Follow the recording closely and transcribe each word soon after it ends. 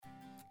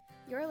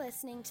You're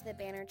listening to the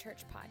Banner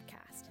Church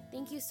podcast.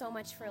 Thank you so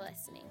much for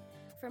listening.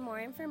 For more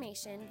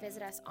information,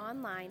 visit us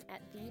online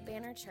at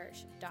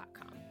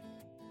thebannerchurch.com.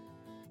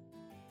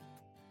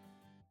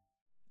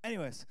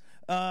 Anyways,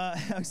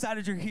 I'm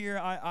excited you're here.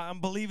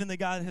 I'm believing that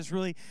God has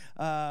really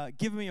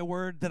given me a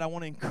word that I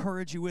want to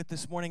encourage you with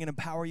this morning and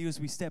empower you as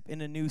we step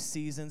into new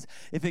seasons.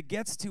 If it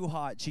gets too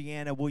hot,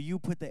 Gianna, will you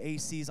put the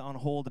ACs on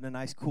hold at a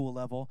nice cool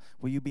level?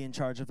 Will you be in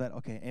charge of that?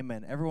 Okay,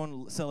 amen.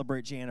 Everyone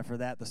celebrate Gianna for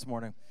that this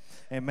morning.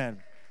 Amen.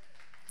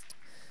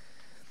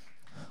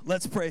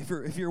 Let's pray.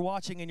 If you're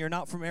watching and you're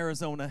not from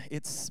Arizona,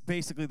 it's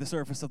basically the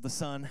surface of the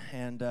sun,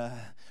 and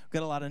we've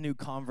got a lot of new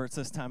converts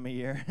this time of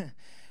year,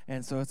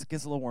 and so it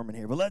gets a little warm in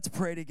here. But let's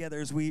pray together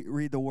as we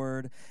read the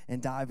Word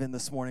and dive in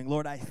this morning.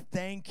 Lord, I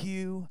thank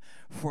you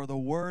for the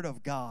Word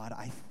of God.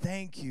 I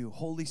thank you,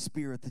 Holy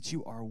Spirit, that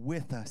you are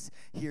with us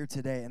here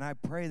today, and I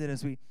pray that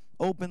as we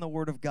open the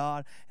Word of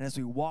God, and as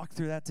we walk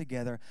through that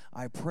together,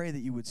 I pray that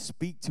you would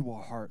speak to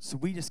our hearts. So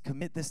we just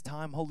commit this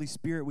time, Holy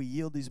Spirit, we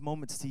yield these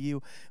moments to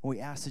you, and we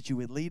ask that you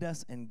would lead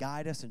us and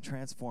guide us and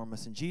transform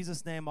us. In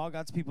Jesus' name, all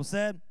God's people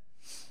said,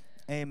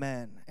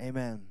 amen,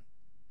 amen.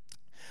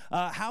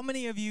 How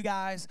many of you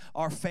guys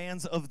are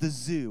fans of the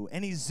zoo?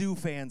 Any zoo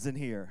fans in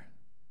here?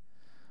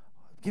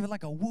 Give it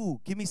like a woo.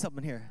 Give me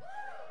something here.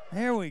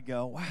 There we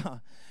go.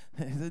 Wow.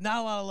 Not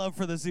a lot of love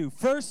for the zoo.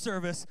 First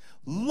service,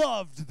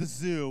 loved the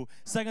zoo.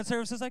 Second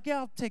service is like, yeah,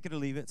 I'll take it or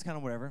leave it. It's kind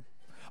of whatever.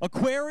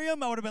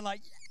 Aquarium, I would have been like,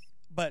 yeah.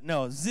 But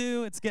no,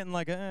 zoo, it's getting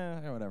like,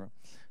 whatever.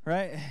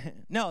 Right?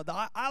 No,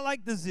 I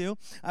like the zoo.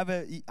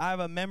 I have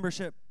a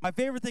membership. My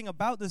favorite thing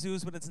about the zoo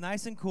is when it's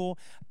nice and cool.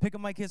 I pick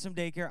up my kids from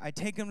daycare. I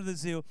take them to the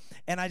zoo,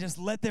 and I just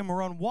let them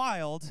run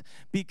wild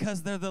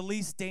because they're the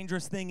least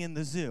dangerous thing in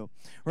the zoo,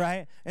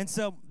 right? And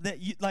so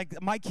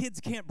my kids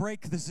can't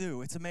break the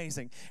zoo. It's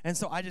amazing. And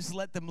so I just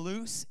let them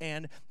loose,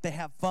 and they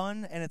have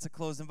fun, and it's a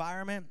closed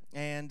environment,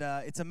 and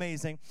it's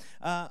amazing.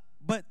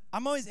 But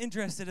I'm always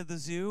interested at the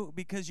zoo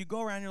because you go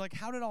around and you're like,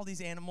 how did all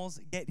these animals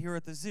get here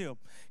at the zoo?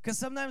 Because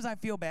sometimes I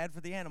feel bad for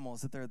the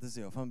animals that they're at the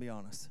zoo, if I'm going to be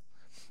honest.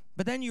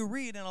 But then you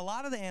read, and a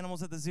lot of the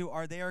animals at the zoo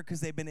are there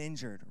because they've been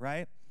injured,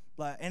 right?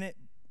 And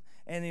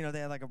they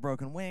had like a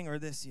broken wing, or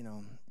this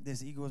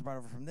eagle was brought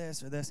over from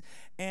this or this.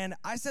 And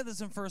I said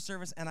this in first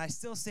service, and I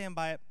still stand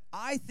by it.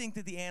 I think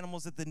that the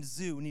animals at the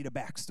zoo need a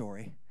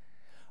backstory.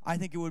 I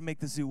think it would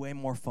make the zoo way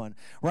more fun,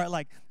 right?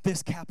 Like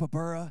this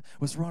capybara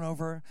was run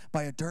over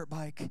by a dirt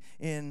bike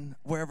in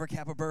wherever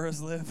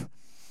capybaras live.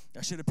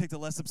 I should have picked a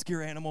less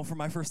obscure animal for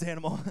my first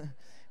animal.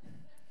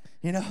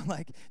 Don't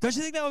you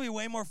think that would be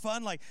way more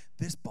fun? Like,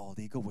 this bald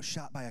eagle was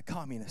shot by a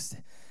communist,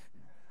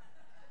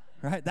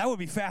 right? That would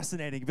be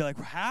fascinating. You'd be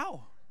like,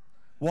 how?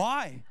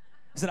 Why?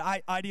 Is it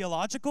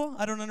ideological?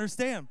 I don't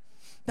understand.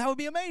 That would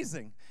be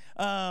amazing.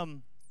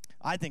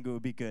 I think it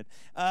would be good.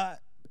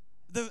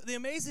 The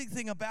amazing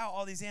thing about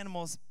all these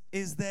animals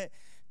is that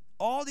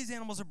all these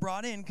animals are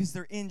brought in because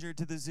they're injured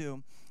to the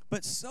zoo,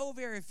 but so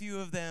very few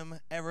of them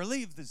ever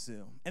leave the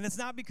zoo. And it's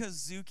not because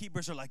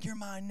zookeepers are like, you're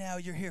mine now,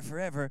 you're here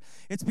forever.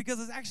 It's because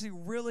it's actually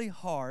really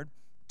hard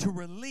to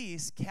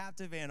release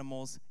captive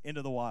animals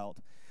into the wild.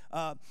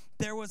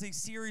 There was a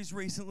series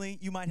recently,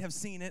 you might have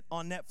seen it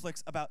on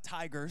Netflix, about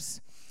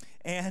tigers.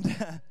 And,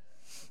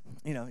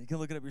 you can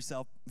look it up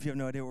yourself if you have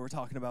no idea what we're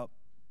talking about.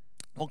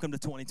 Welcome to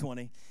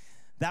 2020.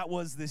 That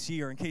was this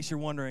year, in case you're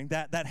wondering.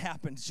 That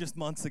happened just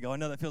months ago. I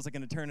know that feels like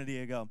an eternity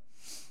ago.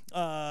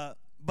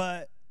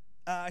 But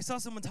I saw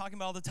someone talking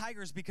about all the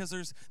tigers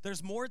because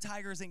there's more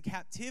tigers in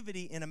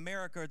captivity in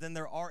America than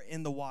there are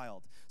in the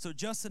wild. So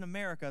just in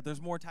America,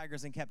 there's more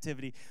tigers in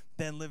captivity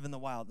than live in the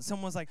wild. And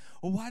someone was like,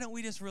 well, why don't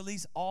we just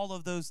release all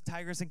of those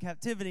tigers in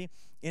captivity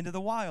into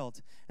the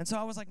wild? And so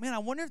I was like, man, I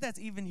wonder if that's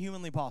even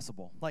humanly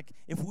possible. Like,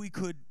 if we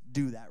could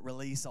do that,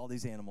 release all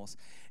these animals.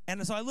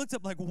 And so I looked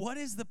up, like, what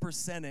is the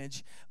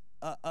percentage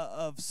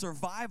of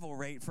survival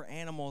rate for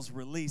animals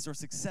released, or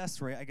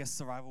success rate, I guess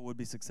survival would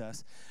be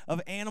success,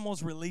 of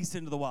animals released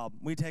into the wild.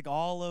 We take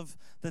all of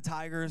the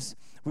tigers,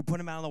 we put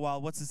them out in the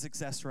wild. What's the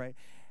success rate?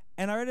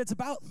 And I read it's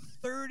about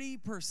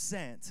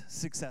 30%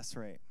 success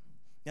rate.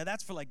 Now,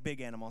 that's for, like,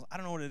 big animals. I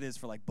don't know what it is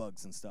for, like,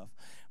 bugs and stuff.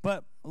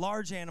 But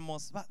large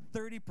animals, about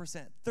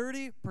 30%.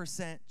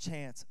 30%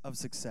 chance of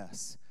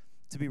success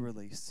to be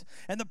released.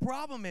 And the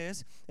problem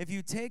is, if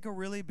you take a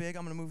really big,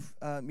 I'm going to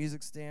move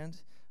music stand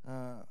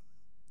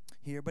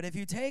here, but if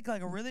you take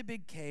like a really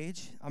big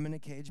cage, I'm in a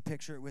cage,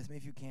 picture it with me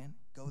if you can,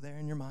 go there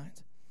in your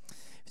mind.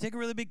 If you take a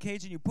really big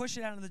cage and you push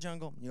it out into the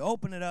jungle, you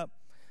open it up,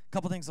 a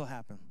couple things will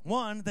happen.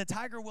 One, the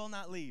tiger will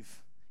not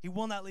leave. He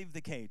will not leave the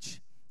cage.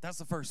 That's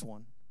the first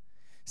one.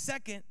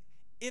 Second,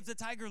 if the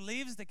tiger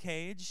leaves the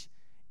cage,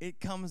 it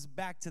comes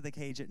back to the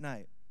cage at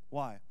night.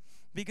 Why?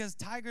 Because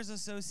tigers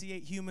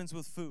associate humans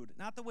with food.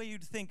 Not the way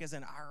you'd think as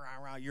in,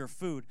 you're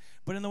food,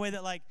 but in the way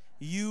that, like,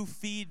 you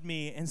feed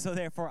me, and so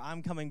therefore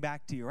I'm coming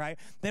back to you, right?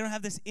 They don't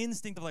have this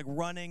instinct of, like,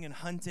 running and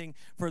hunting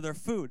for their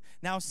food.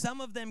 Now, some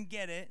of them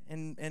get it,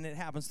 and it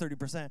happens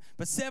 30%,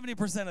 but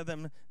 70% of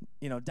them,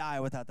 die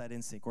without that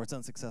instinct, or it's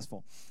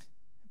unsuccessful.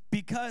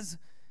 Because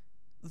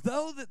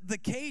though the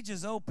cage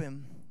is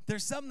open,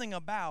 there's something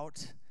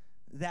about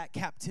that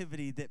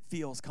captivity that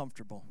feels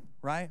comfortable,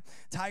 right?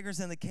 Tiger's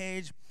in the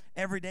cage.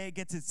 Every day it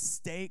gets its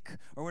steak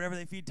or whatever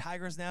they feed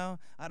tigers now.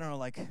 I don't know,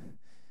 like,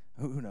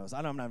 who knows?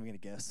 I'm not even going to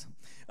guess.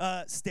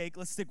 Steak.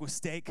 Let's stick with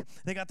steak.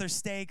 They got their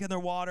steak and their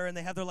water, and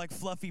they have their, like,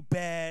 fluffy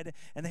bed,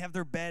 and they have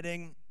their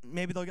bedding.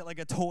 Maybe they'll get, like,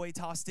 a toy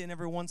tossed in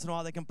every once in a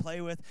while they can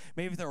play with.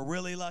 Maybe if they're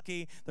really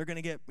lucky, they're going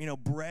to get,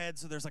 bread,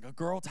 so there's, like, a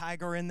girl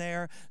tiger in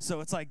there. So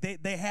it's like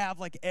they have,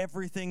 like,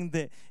 everything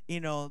that,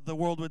 the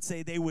world would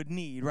say they would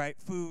need, right?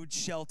 Food,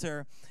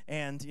 shelter,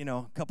 and,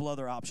 a couple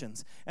other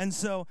options. And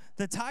so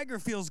the tiger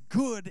feels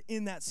good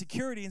in that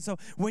security. And so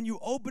when you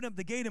open up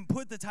the gate and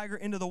put the tiger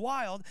into the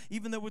wild,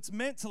 even though it's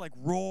meant to, like,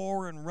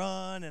 roar and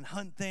run and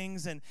hunt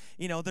things, and,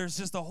 there's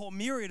just a whole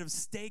myriad of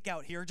steak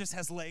out here, just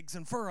has legs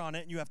and fur on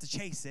it, and you have to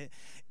chase it.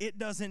 It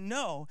doesn't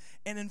know.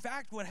 And in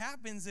fact, what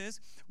happens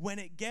is when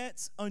it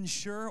gets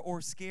unsure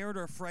or scared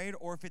or afraid,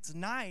 or if it's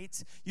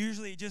night,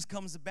 usually it just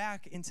comes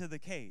back into the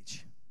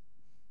cage.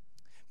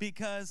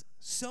 Because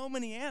so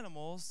many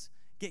animals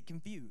get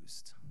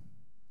confused.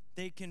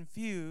 They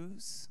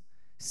confuse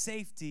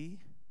safety.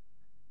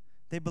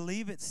 They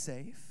believe it's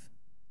safe,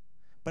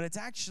 but it's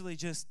actually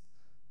just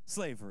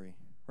slavery,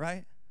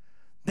 right?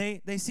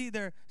 They see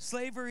their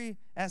slavery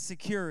as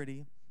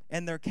security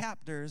and their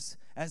captors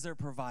as their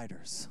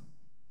providers.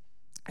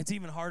 It's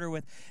even harder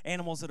with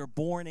animals that are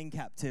born in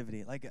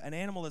captivity. Like an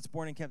animal that's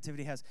born in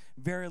captivity has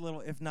very little,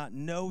 if not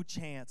no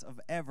chance of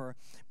ever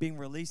being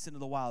released into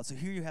the wild. So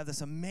here you have this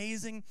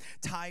amazing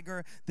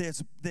tiger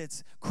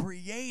that's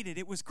created.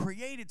 It was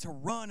created to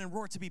run and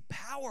roar, to be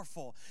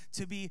powerful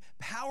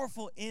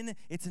in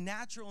its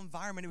natural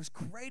environment. It was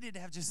created to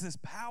have just this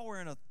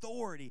power and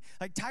authority.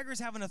 Like tigers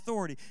have an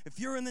authority. If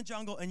you're in the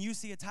jungle and you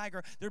see a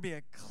tiger, there'd be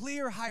a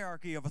clear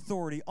hierarchy of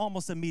authority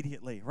almost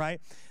immediately, right?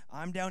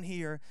 I'm down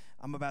here.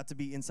 I'm about to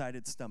be inside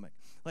its stomach.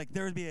 Like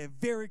there would be a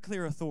very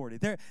clear authority.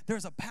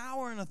 There's a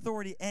power and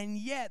authority, and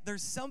yet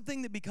there's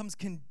something that becomes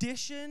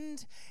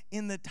conditioned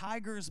in the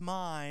tiger's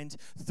mind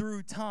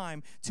through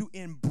time to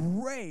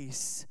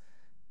embrace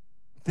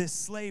this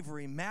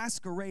slavery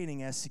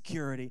masquerading as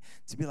security,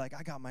 to be like,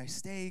 I got my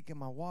steak and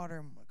my water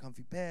and my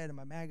comfy bed and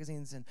my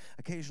magazines and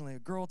occasionally a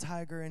girl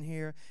tiger in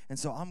here, and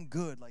so I'm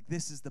good. Like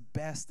this is the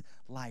best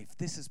life.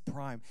 This is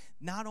prime.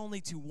 Not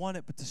only to want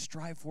it, but to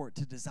strive for it,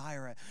 to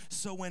desire it.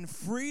 So when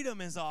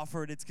freedom is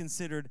offered, it's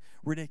considered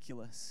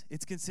ridiculous.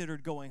 It's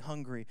considered going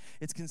hungry.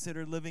 It's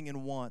considered living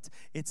in want.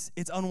 It's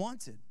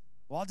unwanted.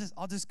 Well,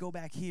 I'll just go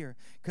back here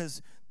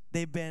because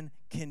they've been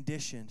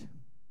conditioned.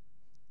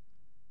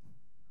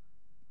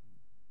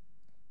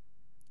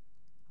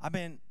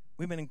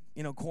 We've been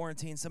in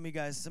quarantine. Some of you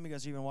guys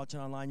are even watching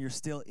online. You're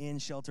still in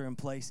shelter in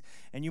place,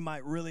 and you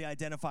might really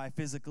identify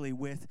physically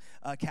with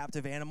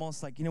captive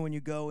animals. Like, when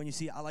you go and you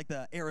see, I like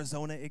the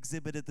Arizona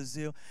exhibit at the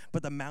zoo,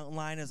 but the mountain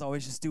lion is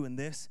always just doing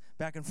this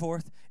back and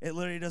forth. It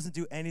literally doesn't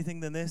do anything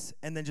than this,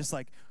 and then just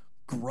like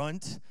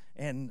grunt,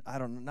 and I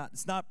don't know,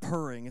 it's not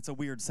purring, it's a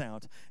weird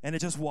sound, and it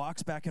just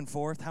walks back and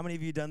forth. How many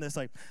of you done this?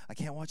 Like, I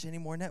can't watch any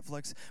more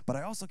Netflix, but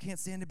I also can't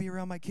stand to be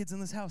around my kids in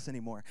this house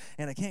anymore,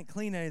 and I can't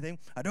clean anything,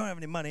 I don't have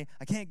any money,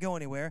 I can't go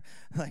anywhere,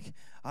 like,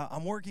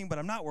 I'm working, but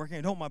I'm not working,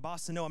 I don't want my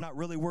boss to know I'm not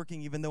really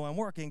working even though I'm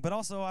working, but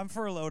also I'm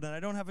furloughed, and I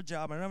don't have a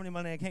job, I don't have any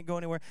money, I can't go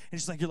anywhere, and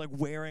it's just like, you're like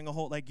wearing a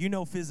whole, like,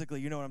 physically,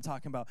 you know what I'm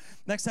talking about.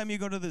 Next time you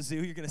go to the zoo,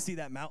 you're going to see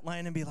that mountain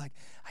lion and be like,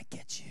 I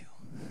get you,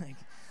 like,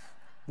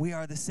 we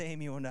are the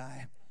same, you and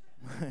I.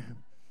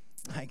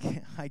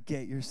 I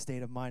get your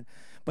state of mind.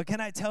 But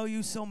can I tell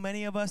you, so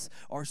many of us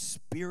are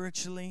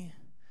spiritually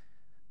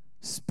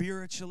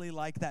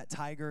like that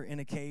tiger in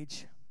a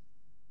cage.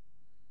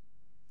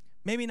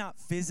 Maybe not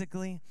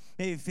physically.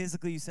 Maybe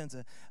physically you sense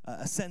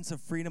a sense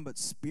of freedom, but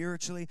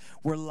spiritually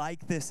we're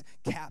like this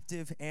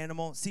captive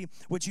animal. See,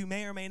 what you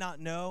may or may not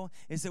know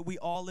is that we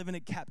all live in a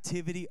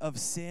captivity of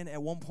sin.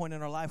 At one point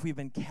in our life, we've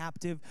been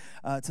captive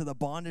to the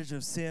bondage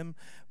of sin.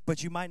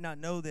 But you might not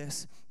know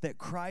this, that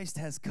Christ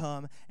has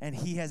come and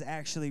he has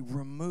actually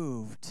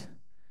removed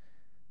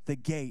the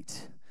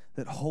gate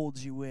that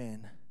holds you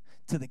in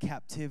to the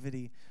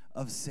captivity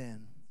of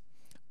sin.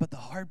 But the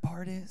hard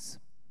part is,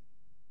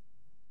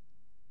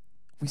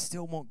 we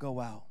still won't go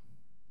out.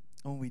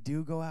 And when we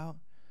do go out,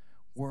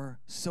 we're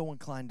so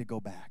inclined to go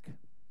back.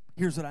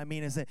 Here's what I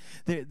mean is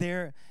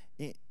that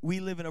we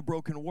live in a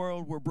broken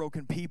world. We're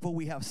broken people.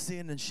 We have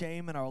sin and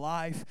shame in our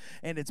life,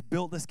 and it's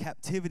built this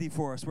captivity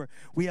for us where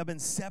we have been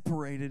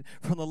separated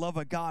from the love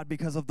of God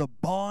because of the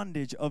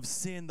bondage of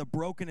sin, the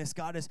brokenness.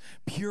 God is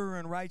pure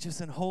and righteous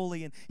and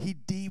holy, and he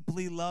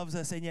deeply loves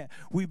us, and yet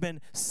we've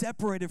been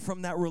separated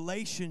from that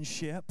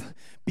relationship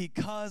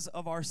because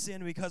of our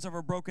sin, because of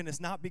our brokenness,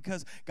 not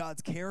because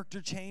God's character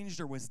changed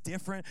or was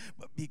different,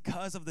 but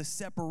because of the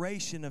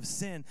separation of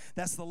sin.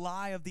 That's the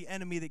lie of the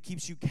enemy that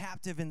keeps you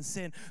captive in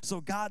sin.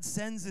 So God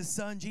sends sends his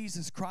son,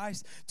 Jesus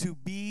Christ, to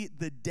be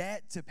the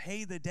debt, to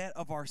pay the debt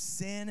of our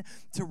sin,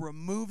 to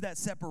remove that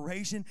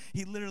separation.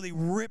 He literally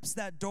rips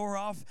that door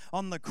off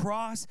on the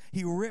cross.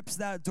 He rips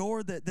that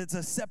door that's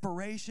a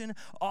separation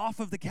off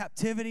of the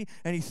captivity,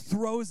 and he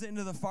throws it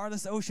into the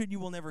farthest ocean. You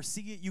will never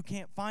see it. You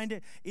can't find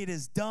it. It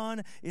is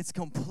done. It's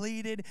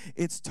completed.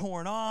 It's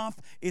torn off.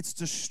 It's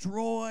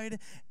destroyed.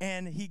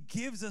 And he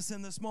gives us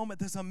in this moment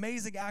this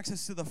amazing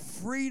access to the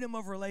freedom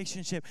of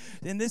relationship.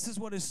 And this is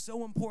what is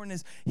so important,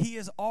 is he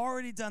has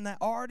already done that,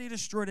 already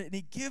destroyed it, and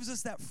he gives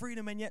us that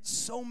freedom. And yet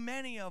so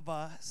many of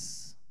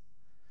us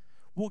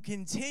will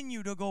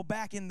continue to go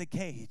back in the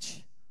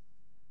cage.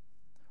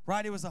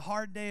 Right? It was a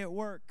hard day at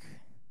work.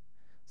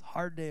 It's a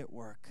hard day at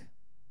work.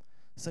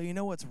 So you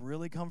know what's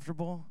really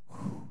comfortable?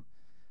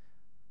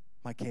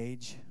 My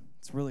cage.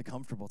 It's really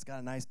comfortable. It's got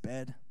a nice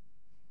bed.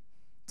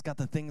 It's got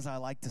the things I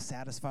like to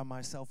satisfy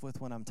myself with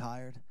when I'm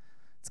tired.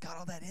 It's got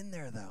all that in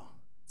there, though.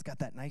 It's got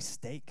that nice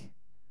steak.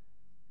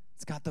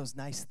 It's got those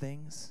nice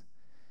things.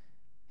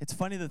 It's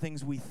funny the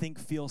things we think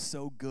feel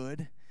so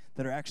good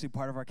that are actually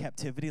part of our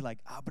captivity, like,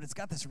 but it's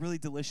got this really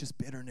delicious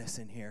bitterness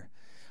in here.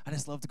 I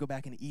just love to go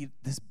back and eat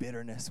this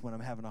bitterness when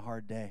I'm having a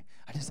hard day.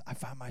 I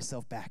find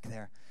myself back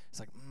there. It's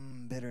like,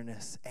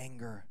 bitterness,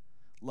 anger,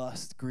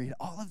 lust, greed,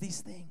 all of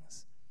these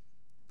things.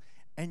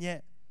 And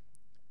yet,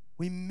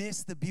 we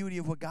miss the beauty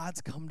of what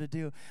God's come to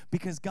do,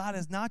 because God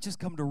has not just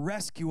come to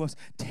rescue us,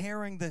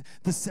 tearing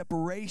the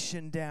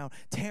separation down,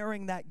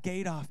 tearing that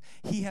gate off.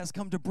 He has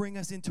come to bring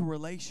us into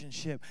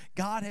relationship.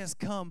 God has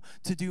come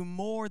to do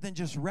more than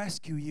just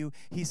rescue you.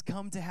 He's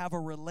come to have a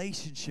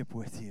relationship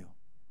with you.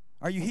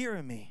 Are you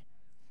hearing me?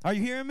 Are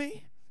you hearing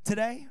me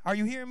today? Are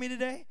you hearing me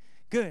today?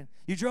 Good.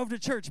 You drove to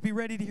church. Be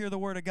ready to hear the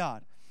word of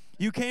God.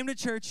 You came to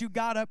church. You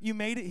got up. You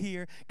made it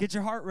here. Get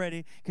your heart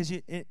ready, because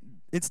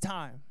it's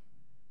time.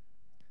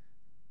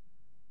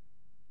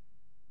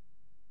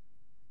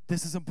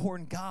 This is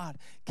important. God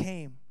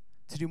came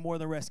to do more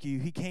than rescue you.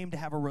 He came to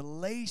have a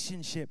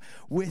relationship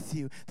with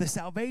you. The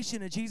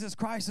salvation of Jesus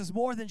Christ is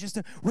more than just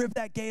to rip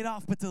that gate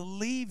off, but to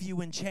leave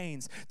you in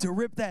chains, to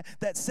rip that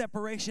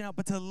separation out,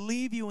 but to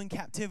leave you in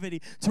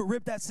captivity, to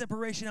rip that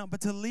separation out,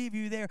 but to leave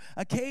you there.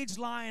 A caged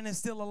lion is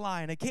still a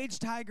lion. A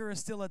caged tiger is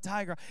still a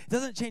tiger. It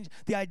doesn't change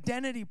the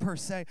identity per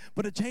se,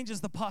 but it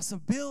changes the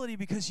possibility,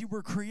 because you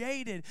were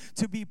created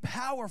to be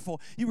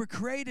powerful. You were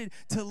created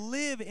to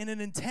live in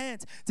an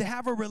intent, to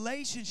have a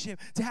relationship,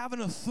 to have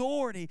an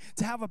authority,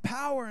 to have a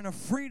power and a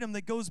freedom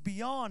that goes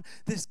beyond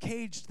this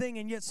caged thing.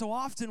 And yet so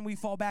often we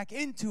fall back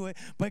into it.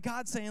 But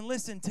God's saying,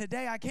 listen,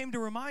 today I came to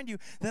remind you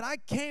that I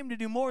came to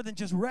do more than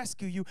just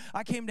rescue you.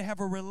 I came to have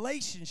a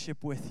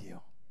relationship with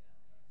you.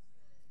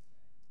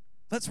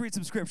 Let's read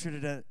some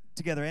scripture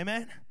together.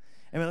 Amen?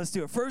 Amen. Let's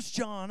do it. 1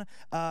 John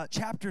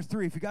chapter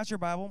 3. If you got your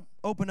Bible,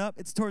 open up.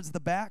 It's towards the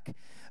back.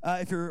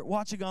 If you're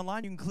watching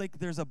online, you can click.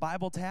 There's a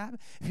Bible tab.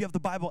 If you have the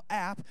Bible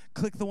app,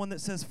 click the one that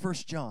says 1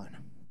 John.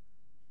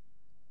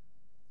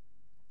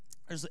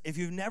 If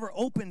you've never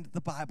opened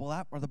the Bible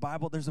app or the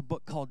Bible, there's a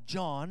book called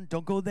John.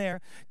 Don't go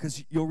there,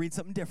 because you'll read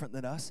something different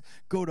than us.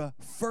 Go to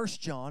 1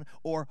 John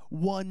or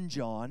 1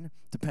 John,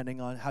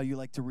 depending on how you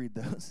like to read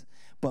those.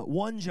 But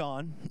 1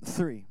 John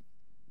 3.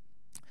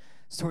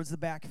 It's towards the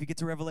back. If you get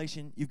to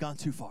Revelation, you've gone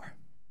too far.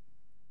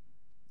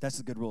 That's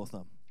a good rule of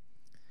thumb.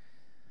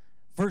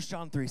 1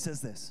 John 3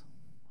 says this.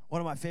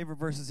 One of my favorite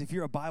verses. If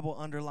you're a Bible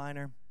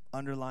underliner,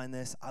 underline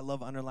this. I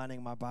love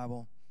underlining my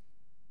Bible.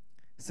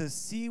 It says,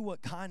 see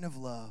what kind of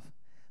love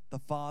the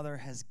Father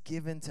has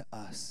given to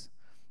us,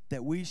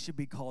 that we should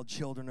be called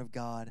children of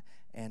God,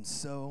 and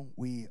so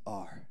we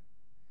are.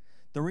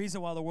 The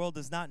reason why the world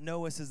does not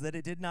know us is that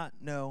it did not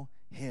know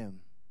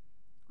him.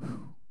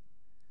 Whew.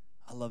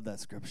 I love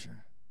that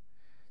scripture.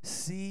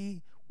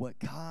 See what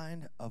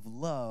kind of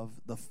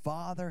love the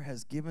Father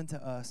has given to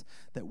us,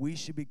 that we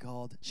should be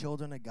called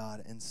children of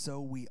God, and so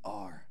we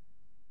are.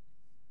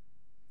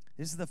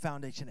 This is the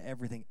foundation of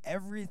everything.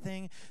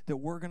 Everything that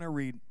we're going to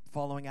read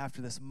following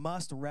after this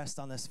must rest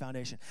on this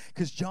foundation,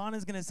 because John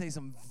is going to say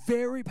some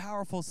very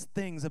powerful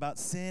things about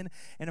sin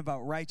and about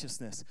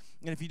righteousness.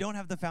 And if you don't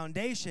have the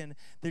foundation,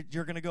 that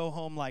you're going to go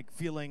home like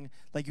feeling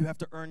like you have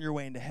to earn your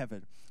way into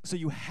heaven. So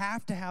you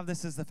have to have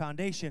this as the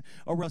foundation,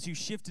 or else you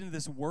shift into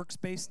this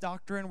works-based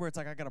doctrine where it's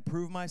like, I got to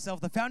prove myself.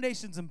 The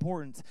foundation's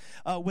important.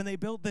 When they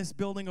built this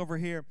building over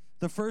here,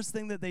 the first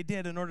thing that they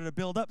did in order to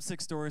build up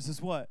 6 stories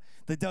is what?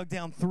 They dug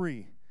down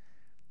 3.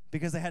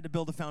 Because they had to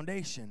build a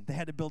foundation. They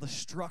had to build a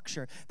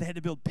structure. They had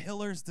to build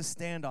pillars to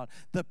stand on.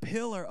 The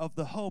pillar of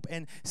the hope,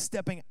 and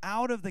stepping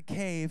out of the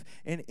cave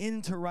and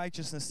into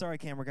righteousness. Sorry,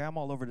 camera guy, I'm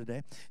all over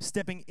today.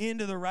 Stepping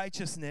into the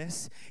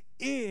righteousness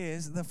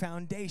is the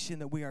foundation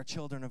that we are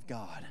children of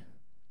God.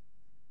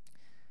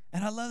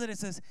 And I love that it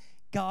says,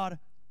 God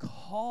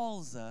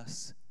calls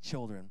us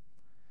children,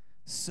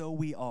 so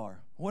we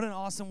are. What an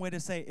awesome way to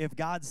say, if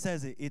God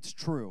says it, it's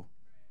true.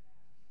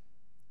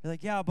 You're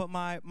like, yeah, but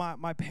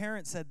my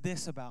parents said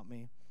this about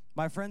me.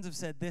 My friends have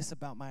said this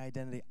about my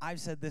identity. I've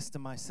said this to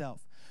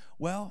myself.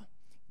 Well,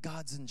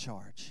 God's in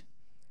charge.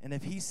 And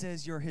if he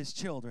says you're his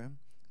children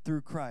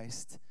through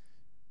Christ,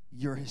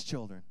 you're his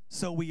children.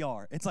 So we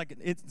are. It's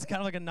kind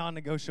of like a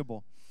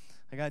non-negotiable.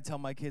 I got to tell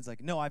my kids,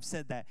 like, no, I've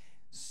said that,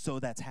 so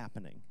that's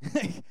happening.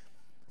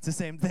 It's the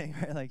same thing,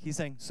 right? Like he's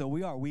saying, so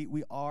we are.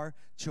 We are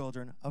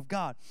children of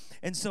God.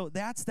 And so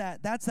that's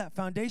that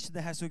foundation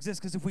that has to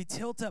exist. Because if we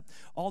tilt up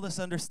all this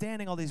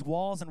understanding, all these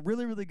walls, and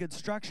really, really good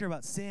structure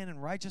about sin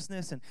and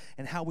righteousness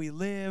and how we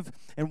live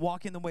and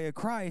walk in the way of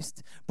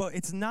Christ, but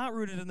it's not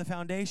rooted in the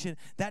foundation,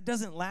 that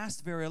doesn't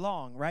last very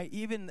long, right?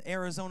 Even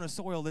Arizona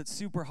soil that's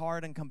super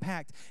hard and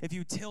compact, if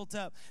you tilt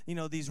up,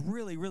 these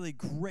really, really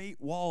great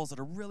walls that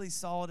are really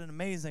solid and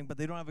amazing, but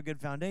they don't have a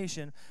good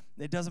foundation,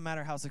 it doesn't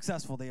matter how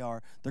successful they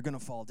are, they're going to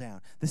fall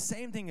down. The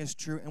same thing is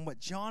true, and what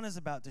John is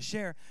about to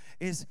share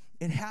is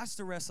it has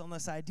to rest on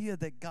this idea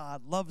that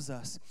God loves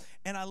us.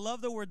 And I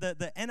love the word that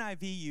the NIV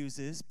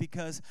uses,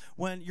 because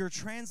when you're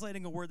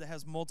translating a word that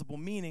has multiple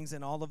meanings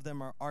and all of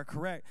them are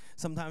correct,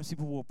 sometimes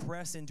people will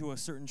press into a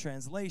certain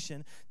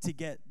translation to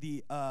get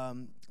the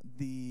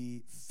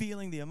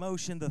feeling, the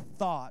emotion, the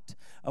thought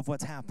of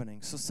what's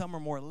happening. So some are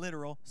more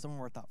literal, some are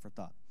more thought for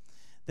thought.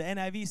 The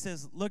NIV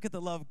says, look at the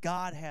love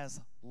God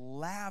has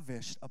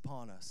lavished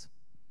upon us.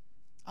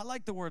 I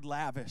like the word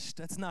lavished.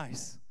 That's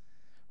nice,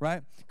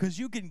 right? Because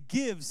you can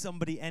give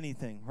somebody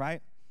anything,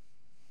 right?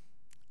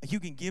 You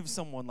can give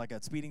someone like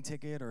a speeding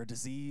ticket or a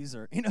disease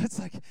or, it's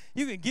like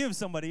you can give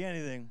somebody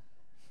anything.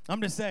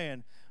 I'm just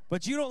saying.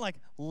 But you don't like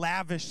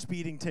lavish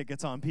speeding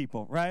tickets on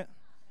people, right?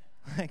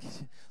 Like,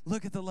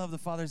 look at the love the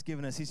Father's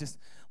given us. He's just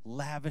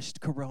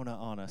lavished Corona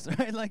on us,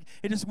 right? Like,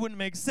 it just wouldn't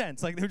make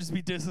sense. Like, they would just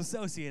be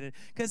disassociated.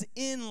 Because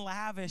in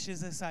lavish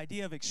is this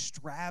idea of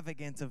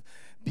extravagant, of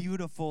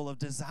beautiful, of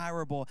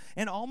desirable,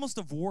 and almost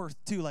of worth,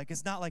 too. Like,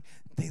 it's not like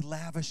they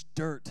lavish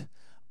dirt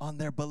on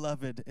their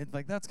beloved. It's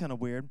like, that's kind of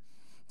weird.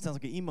 It sounds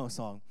like an emo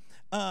song.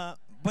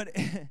 But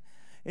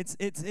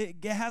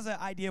it has an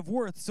idea of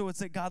worth, so it's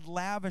that God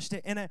lavished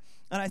it. And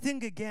I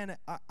think, again,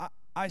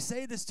 I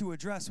say this to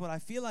address what I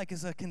feel like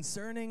is a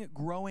concerning,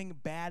 growing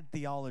bad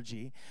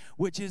theology,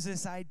 which is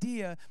this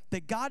idea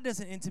that God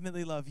doesn't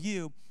intimately love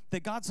you,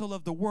 that God so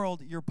loved the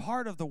world, you're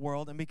part of the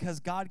world, and because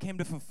God came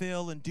to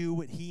fulfill and do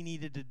what he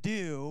needed to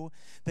do,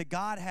 that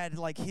God had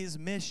like his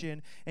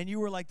mission, and you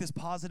were like this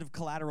positive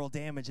collateral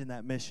damage in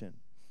that mission.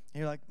 And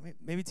you're like,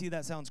 maybe to you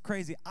that sounds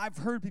crazy. I've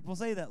heard people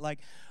say that, like,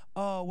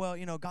 oh, well,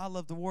 God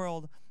loved the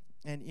world,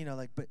 and,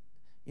 but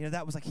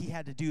that was like he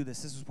had to do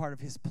this. This was part of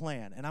his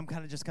plan. And I'm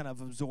kind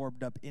of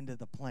absorbed up into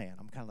the plan.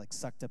 I'm kind of like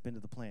sucked up into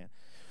the plan.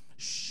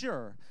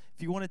 Sure,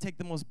 if you want to take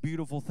the most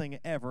beautiful thing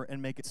ever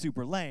and make it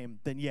super lame,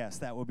 then yes,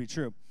 that would be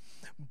true.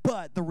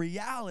 But the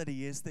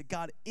reality is that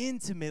God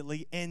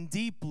intimately and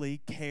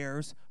deeply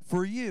cares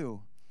for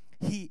you.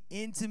 He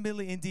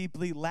intimately and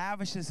deeply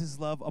lavishes his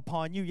love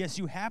upon you. Yes,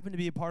 you happen to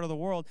be a part of the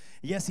world.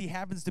 Yes, he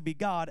happens to be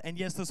God. And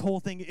yes, this whole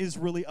thing is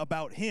really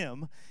about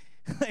him.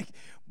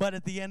 But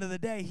at the end of the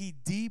day, he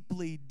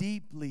deeply,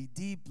 deeply,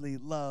 deeply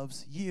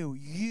loves you.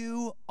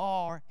 You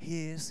are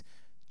his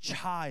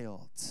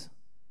child.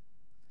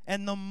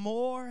 And the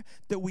more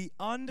that we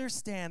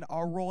understand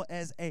our role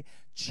as a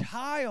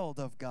child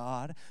of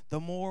God, the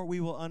more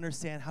we will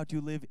understand how to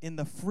live in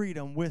the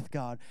freedom with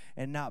God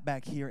and not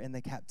back here in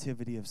the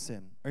captivity of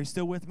sin. Are you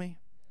still with me?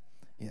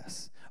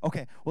 Yes.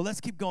 Okay, well, let's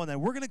keep going then.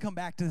 We're going to come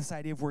back to this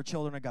idea of we're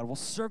children of God. We'll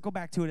circle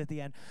back to it at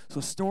the end. So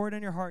store it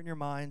in your heart and your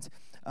mind.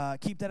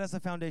 Keep that as a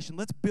foundation.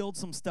 Let's build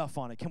some stuff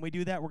on it. Can we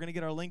do that? We're going to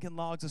get our Lincoln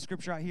Logs of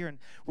Scripture out here, and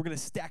we're going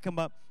to stack them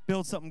up,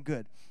 build something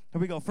good.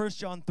 Here we go. 1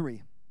 John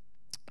 3,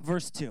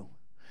 verse 2.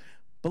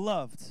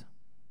 Beloved,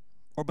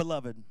 or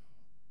beloved,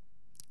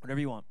 whatever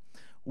you want.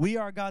 We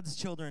are God's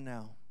children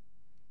now,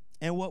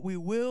 and what we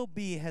will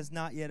be has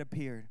not yet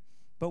appeared.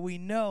 But we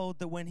know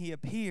that when he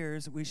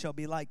appears, we shall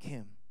be like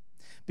him,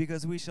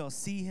 because we shall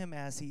see him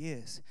as he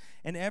is.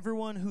 And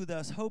everyone who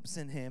thus hopes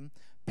in him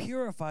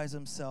purifies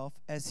himself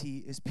as he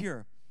is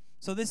pure.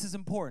 So this is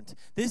important.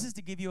 This is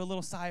to give you a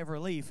little sigh of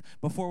relief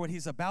before what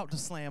he's about to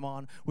slam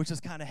on, which is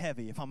kind of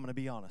heavy, if I'm going to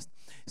be honest.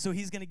 So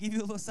he's going to give you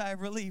a little sigh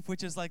of relief,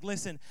 which is like,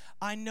 listen,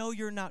 I know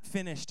you're not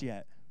finished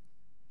yet.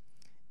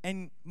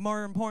 And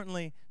more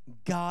importantly,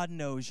 God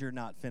knows you're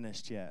not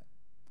finished yet.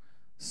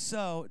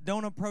 So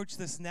don't approach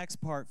this next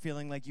part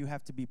feeling like you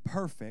have to be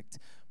perfect,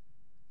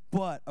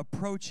 but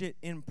approach it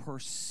in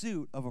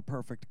pursuit of a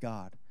perfect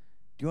God.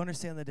 Do you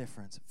understand the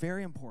difference?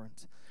 Very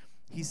important.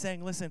 He's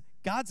saying, listen,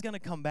 God's going to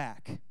come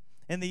back.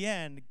 In the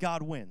end,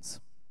 God wins.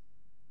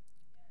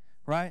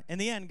 Right? In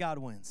the end, God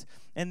wins.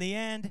 In the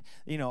end,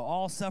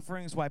 all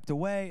suffering is wiped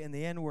away. In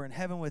the end, we're in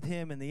heaven with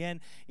him. In the end,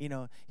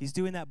 he's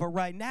doing that. But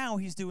right now,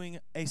 he's doing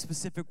a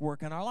specific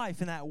work in our life.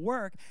 And that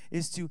work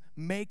is to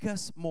make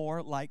us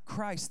more like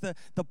Christ.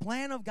 The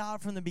plan of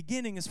God from the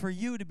beginning is for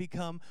you to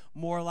become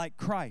more like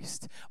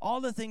Christ.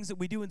 All the things that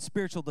we do in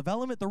spiritual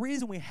development, the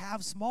reason we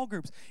have small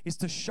groups is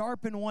to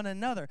sharpen one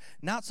another.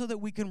 Not so that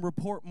we can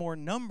report more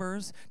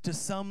numbers to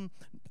some,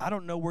 I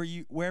don't know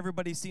where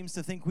everybody seems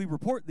to think we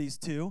report these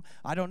to.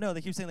 I don't know.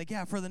 They keep saying, like,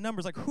 yeah, for the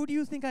numbers. Like, who do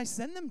you think I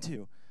send them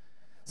to?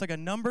 It's like a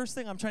numbers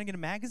thing. I'm trying to get a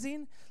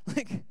magazine.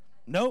 Like,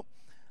 nope.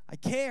 I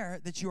care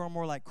that you are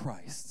more like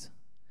Christ.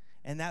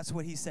 And that's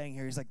what he's saying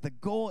here. He's like, the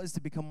goal is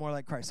to become more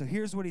like Christ. So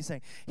here's what he's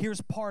saying.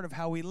 Here's part of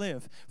how we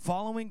live.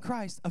 Following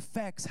Christ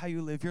affects how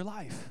you live your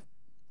life.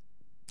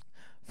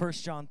 1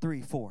 John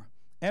 3:4.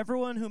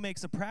 Everyone who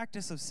makes a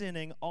practice of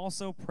sinning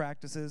also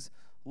practices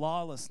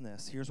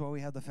lawlessness. Here's why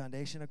we have the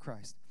foundation of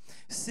Christ.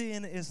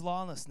 Sin is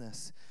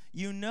lawlessness.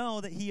 You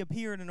know that he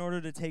appeared in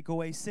order to take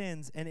away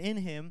sins, and in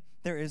him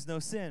there is no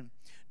sin.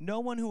 No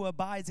one who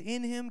abides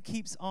in him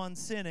keeps on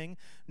sinning.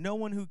 No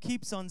one who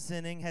keeps on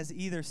sinning has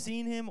either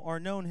seen him or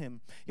known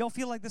him. Y'all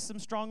feel like there's some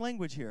strong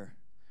language here,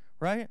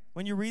 right?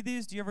 When you read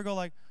these, do you ever go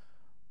like,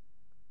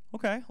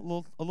 okay, a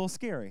little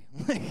scary?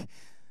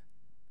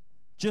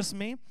 Just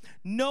me?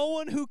 No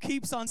one who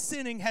keeps on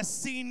sinning has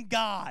seen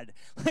God.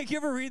 Like, you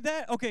ever read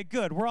that? Okay,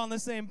 good. We're on the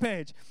same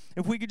page.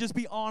 If we could just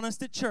be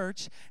honest at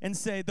church and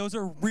say those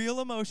are real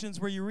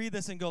emotions where you read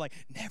this and go like,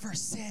 never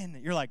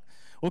sin. You're like,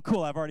 well,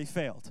 cool, I've already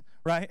failed,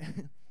 right?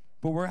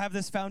 But we have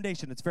this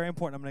foundation. It's very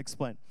important. I'm going to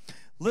explain.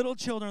 Little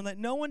children, let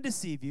no one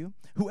deceive you.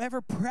 Whoever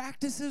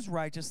practices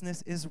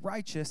righteousness is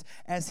righteous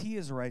as he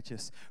is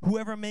righteous.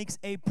 Whoever makes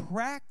a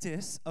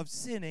practice of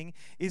sinning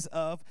is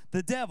of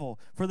the devil.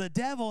 For the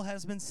devil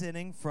has been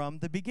sinning from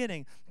the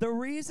beginning. The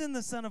reason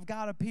the Son of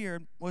God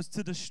appeared was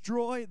to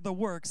destroy the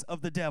works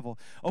of the devil.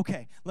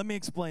 Okay, let me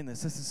explain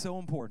this. This is so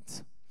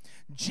important.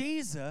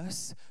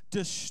 Jesus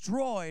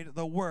destroyed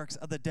the works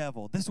of the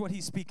devil. This is what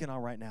he's speaking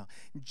on right now.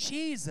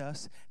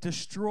 Jesus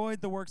destroyed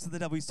the works of the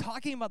devil. He's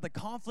talking about the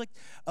conflict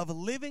of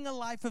living a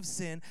life of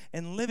sin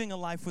and living a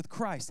life with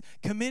Christ,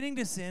 committing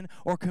to sin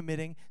or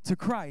committing to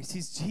Christ.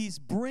 He's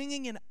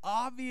bringing an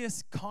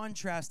obvious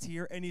contrast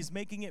here, and he's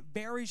making it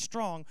very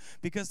strong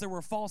because there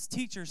were false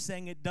teachers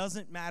saying it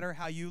doesn't matter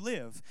how you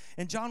live.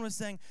 And John was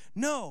saying,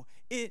 no,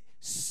 it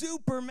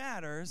super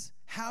matters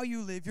how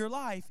you live your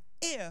life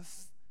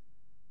if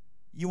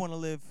you want to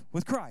live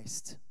with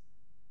Christ,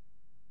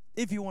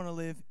 if you want to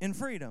live in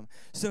freedom.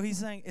 So he's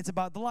saying it's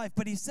about the life.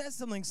 But he says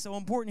something so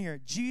important here.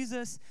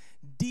 Jesus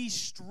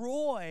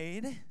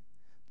destroyed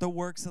the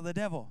works of the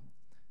devil.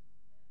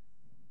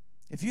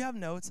 If you have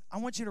notes, I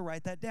want you to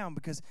write that down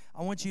because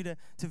I want you to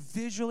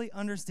visually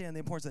understand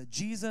the importance of that.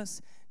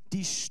 Jesus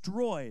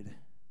destroyed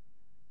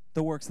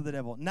the works of the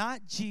devil.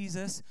 Not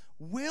Jesus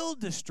will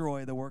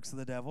destroy the works of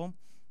the devil.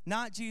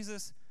 Not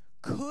Jesus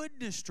could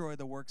destroy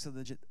the works of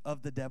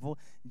the devil.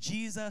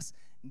 Jesus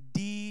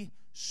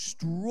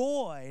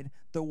destroyed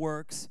the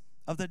works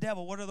of the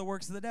devil. What are the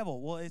works of the devil?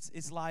 Well,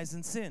 it's lies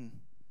and sin,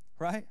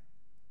 right?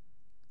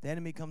 The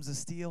enemy comes to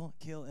steal,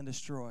 kill, and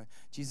destroy.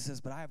 Jesus says,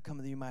 but I have come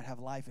that you might have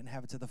life and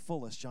have it to the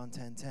fullest, John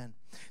 10:10.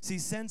 See,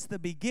 since the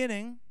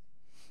beginning,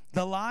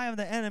 the lie of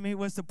the enemy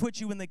was to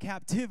put you in the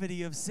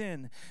captivity of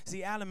sin.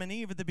 See, Adam and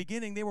Eve at the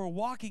beginning, they were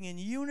walking in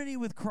unity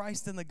with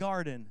Christ in the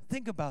garden.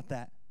 Think about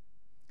that.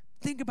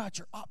 Think about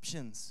your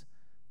options.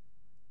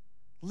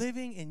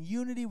 Living in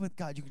unity with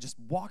God. You can just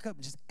walk up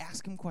and just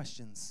ask him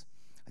questions.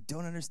 I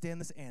don't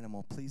understand this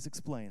animal. Please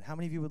explain. How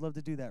many of you would love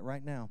to do that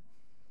right now?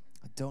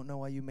 I don't know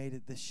why you made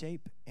it this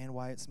shape and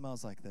why it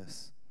smells like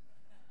this.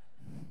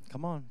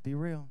 Come on, be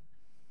real.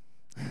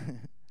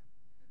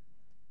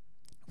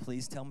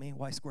 Please tell me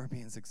why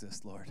scorpions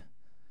exist, Lord.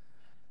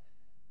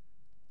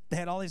 They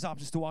had all these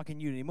options to walk in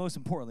unity, most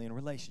importantly in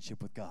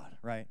relationship with God,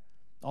 right?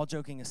 All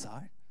joking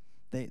aside.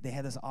 They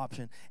had this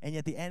option, and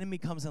yet the enemy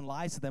comes and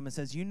lies to them and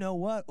says, you know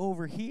what,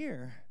 over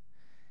here,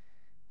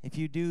 if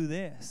you do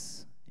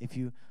this, if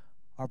you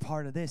are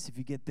part of this, if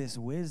you get this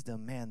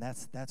wisdom, man,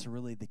 that's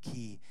really the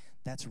key.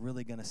 That's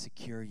really going to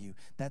secure you.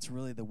 That's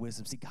really the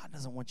wisdom. See, God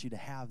doesn't want you to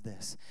have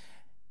this.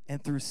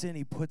 And through sin,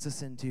 he puts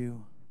us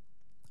into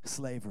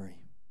slavery,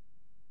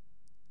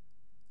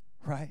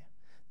 right?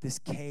 This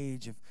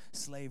cage of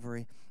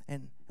slavery.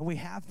 And we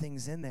have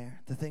things in there,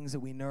 the things that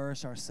we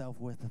nourish ourselves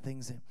with, the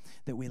things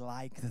that we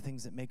like, the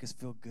things that make us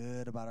feel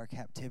good about our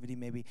captivity.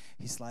 Maybe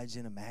he slides you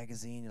in a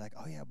magazine. You're like,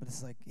 oh, yeah, but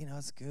it's like,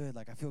 it's good.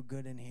 Like, I feel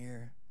good in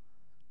here.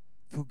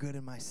 I feel good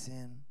in my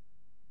sin.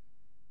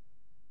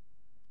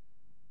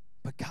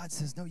 But God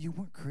says, no, you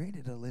weren't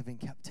created to live in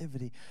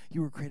captivity.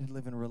 You were created to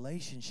live in a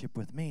relationship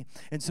with me.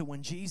 And so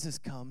when Jesus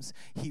comes,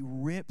 he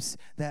rips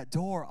that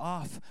door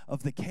off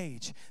of the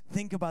cage.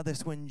 Think about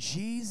this. When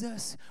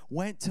Jesus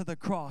went to the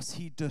cross,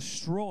 he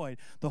destroyed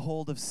the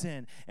hold of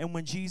sin. And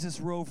when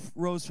Jesus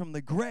rose from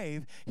the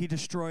grave, he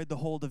destroyed the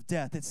hold of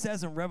death. It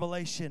says in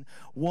Revelation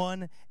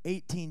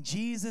 1:18,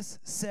 Jesus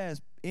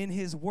says, in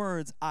his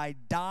words, I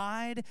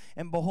died,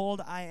 and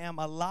behold, I am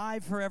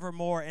alive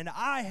forevermore, and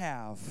I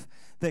have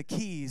the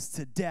keys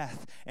to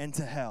death and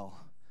to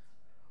hell.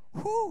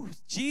 Whew.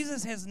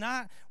 Jesus is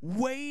not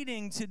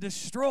waiting to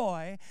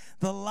destroy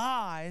the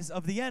lies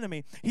of the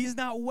enemy. He's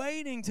not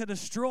waiting to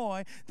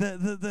destroy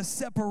the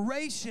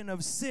separation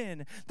of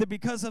sin that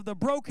because of the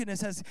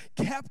brokenness has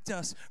kept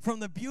us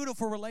from the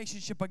beautiful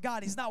relationship of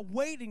God. He's not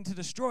waiting to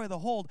destroy the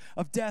hold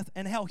of death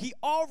and hell. He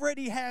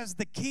already has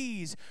the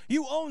keys.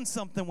 You own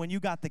something when you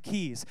got the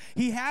keys.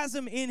 He has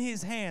them in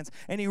his hands,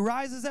 and he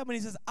rises up and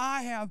he says,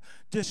 I have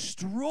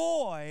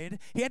destroyed.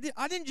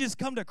 I didn't just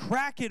come to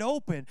crack it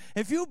open.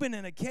 If you've been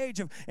in a cage cage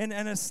of and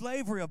a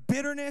slavery of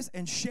bitterness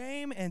and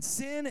shame and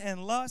sin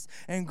and lust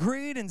and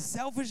greed and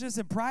selfishness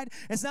and pride.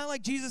 It's not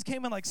like Jesus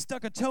came and like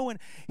stuck a toe in.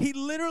 He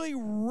literally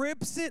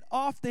rips it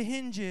off the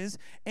hinges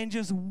and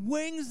just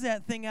wings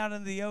that thing out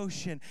into the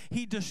ocean.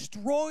 He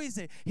destroys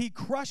it. He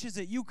crushes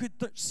it. You could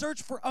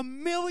search for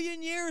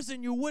 1,000,000 years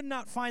and you would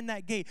not find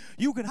that gate.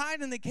 You could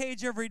hide in the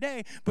cage every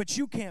day, but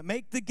you can't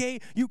make the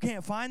gate. You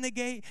can't find the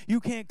gate. You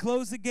can't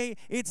close the gate.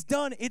 It's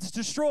done. It's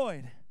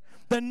destroyed.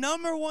 The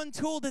number one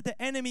tool that the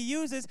enemy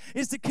uses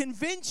is to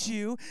convince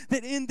you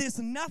that in this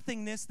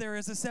nothingness there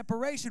is a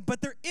separation.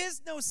 But there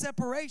is no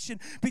separation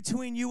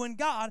between you and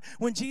God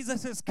when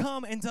Jesus has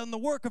come and done the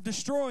work of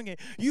destroying it.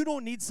 You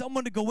don't need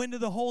someone to go into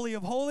the Holy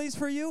of Holies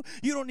for you.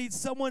 You don't need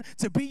someone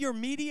to be your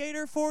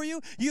mediator for you.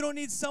 You don't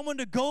need someone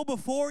to go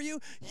before you.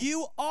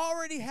 You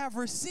already have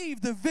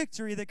received the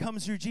victory that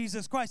comes through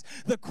Jesus Christ.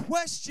 The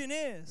question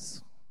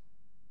is,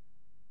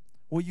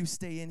 will you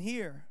stay in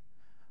here?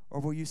 Or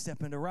will you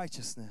step into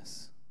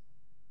righteousness?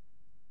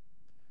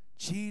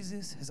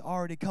 Jesus has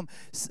already come.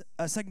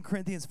 2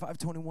 Corinthians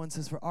 5:21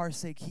 says, for our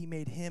sake he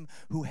made him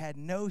who had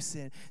no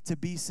sin to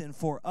be sin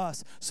for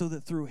us, so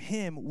that through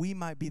him we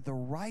might be the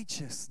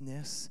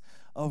righteousness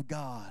of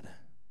God.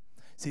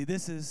 See,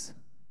 this is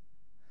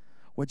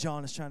what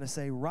John is trying to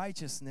say.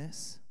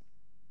 Righteousness,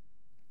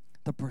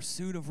 the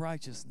pursuit of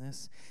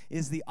righteousness,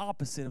 is the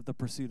opposite of the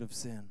pursuit of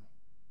sin.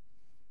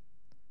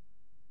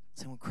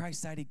 So when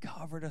Christ died, he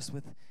covered us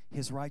with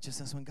his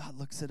righteousness. When God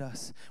looks at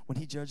us, when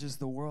he judges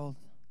the world,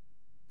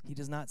 he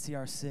does not see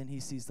our sin.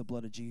 He sees the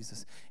blood of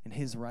Jesus and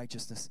his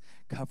righteousness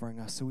covering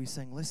us. So he's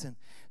saying, listen,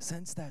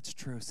 since that's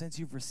true, since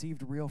you've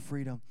received real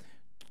freedom,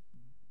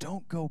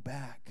 don't go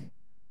back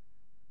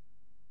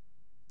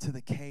to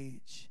the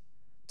cage.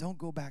 Don't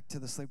go back to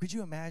the slave. Could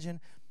you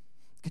imagine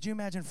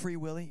Free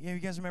Willy? You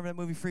guys remember that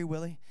movie Free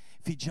Willy?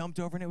 If he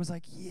jumped over and it was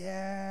like,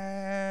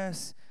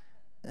 yes.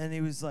 And he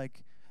was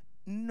like,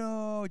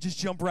 no, just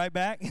jump right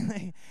back. Do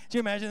you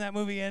imagine that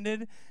movie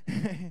ended?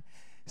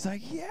 It's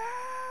like, yeah.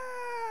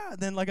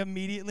 Then like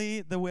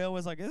immediately the whale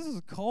was like, this is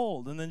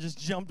cold, and then just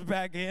jumped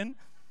back in.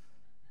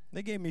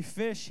 They gave me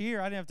fish here.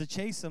 I didn't have to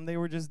chase them. They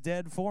were just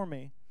dead for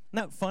me.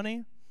 Isn't that funny?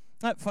 Isn't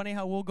that funny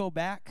how we'll go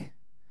back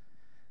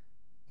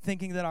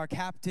thinking that our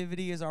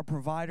captivity is our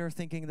provider,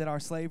 thinking that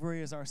our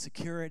slavery is our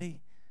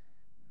security?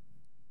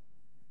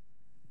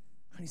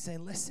 And he's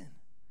saying, listen,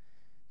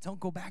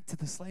 don't go back to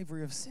the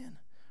slavery of sin.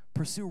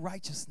 Pursue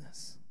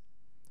righteousness.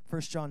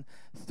 1 John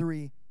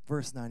 3,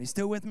 verse 9. You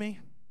still with me?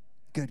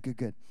 Good.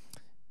 You're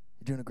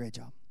doing a great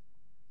job.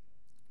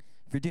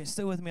 If you're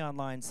still with me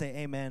online, say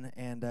amen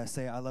and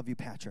say, I love you,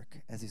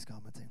 Patrick, as he's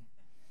commenting.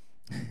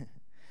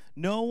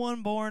 No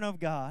one born of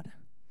God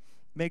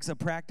makes a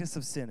practice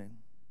of sinning,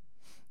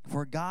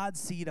 for God's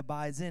seed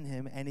abides in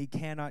him, and he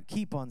cannot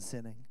keep on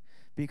sinning,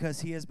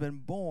 because he has been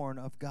born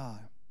of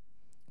God.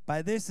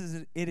 By this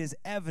it is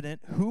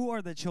evident who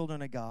are the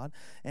children of God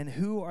and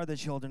who are the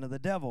children of the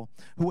devil.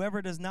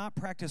 Whoever does not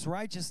practice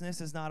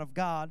righteousness is not of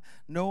God,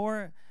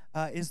 nor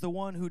is the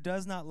one who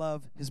does not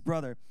love his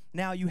brother.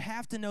 Now, you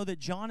have to know that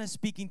John is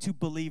speaking to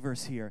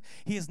believers here.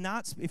 He is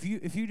not, if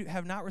you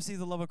have not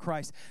received the love of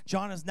Christ,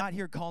 John is not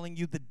here calling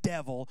you the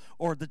devil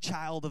or the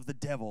child of the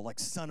devil, like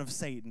son of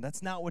Satan.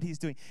 That's not what he's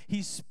doing.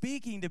 He's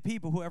speaking to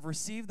people who have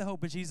received the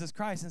hope of Jesus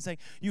Christ and saying,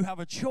 you have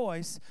a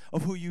choice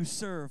of who you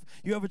serve.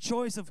 You have a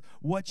choice of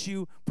what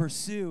you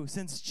pursue.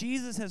 Since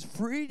Jesus has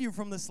freed you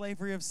from the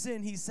slavery of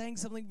sin, he's saying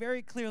something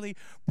very clearly: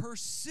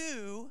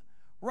 pursue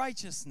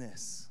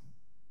righteousness.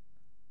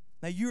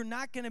 Now, you're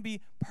not going to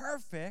be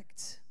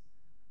perfect,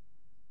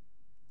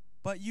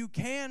 but you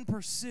can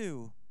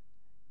pursue.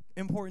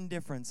 Important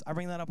difference. I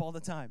bring that up all the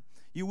time.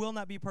 You will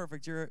not be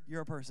perfect. You're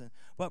a person.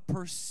 But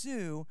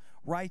pursue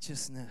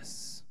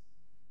righteousness.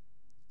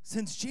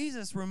 Since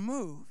Jesus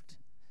removed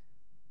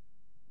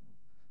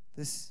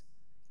this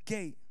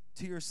gate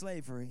to your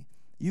slavery,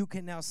 you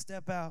can now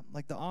step out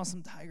like the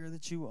awesome tiger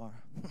that you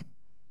are.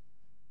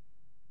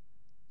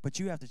 But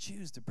you have to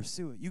choose to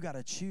pursue it. You got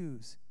to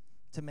choose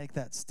to make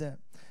that step.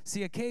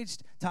 See, a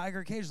caged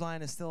tiger, caged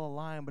lion is still a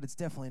lion, but it's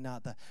definitely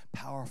not the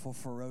powerful,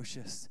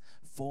 ferocious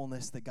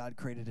fullness that God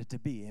created it to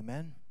be.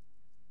 Amen?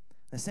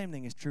 The same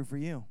thing is true for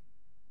you.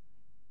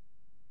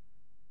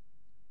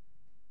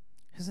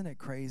 Isn't it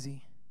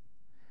crazy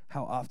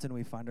how often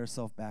we find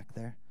ourselves back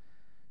there?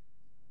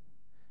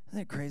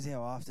 Isn't it crazy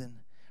how often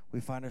we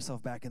find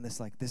ourselves back in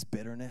this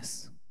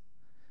bitterness?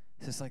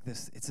 It's just like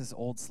this, it's this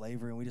old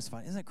slavery, and we just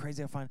find, isn't it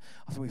crazy how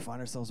often we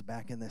find ourselves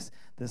back in this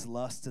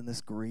lust and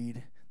this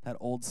greed, that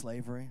old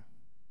slavery?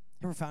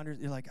 You ever found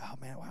you're like, oh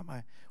man,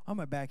 why am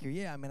I back here?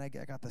 Yeah, I mean, I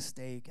got the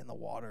steak and the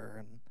water,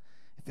 and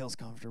it feels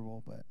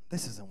comfortable, but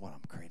this isn't what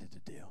I'm created to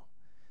do.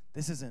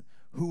 This isn't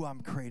who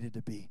I'm created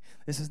to be.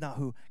 This is not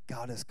who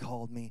God has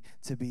called me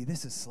to be.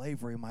 This is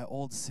slavery, my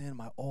old sin,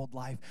 my old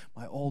life,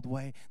 my old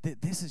way.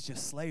 This is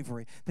just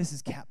slavery. This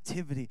is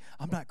captivity.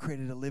 I'm not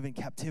created to live in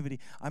captivity.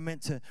 I'm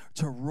meant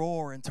to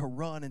roar and to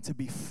run and to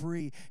be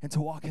free and to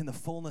walk in the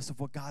fullness of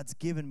what God's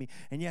given me.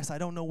 And yes, I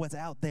don't know what's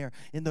out there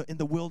in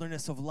the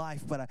wilderness of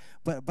life, but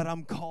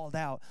I'm called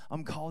out.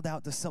 I'm called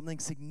out to something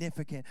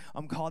significant.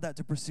 I'm called out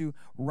to pursue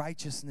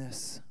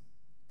righteousness.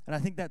 And I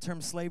think that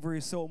term slavery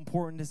is so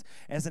important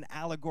as an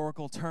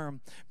allegorical term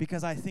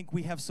because I think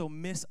we have so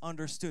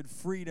misunderstood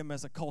freedom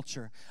as a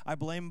culture. I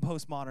blame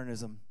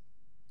postmodernism.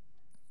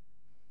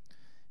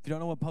 If you don't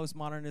know what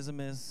postmodernism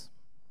is,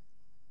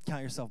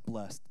 count yourself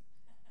blessed.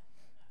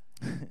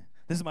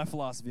 This is my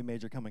philosophy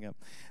major coming up.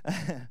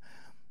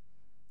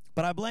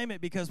 But I blame it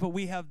because what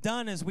we have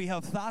done is we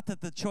have thought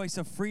that the choice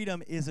of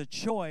freedom is a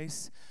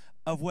choice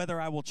of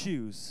whether I will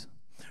choose.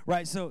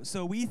 Right,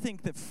 so we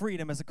think that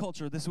freedom as a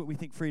culture, this is what we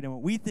think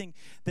freedom. We think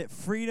that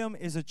freedom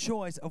is a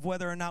choice of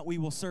whether or not we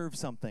will serve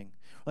something.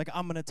 Like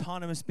I'm an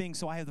autonomous being,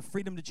 so I have the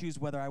freedom to choose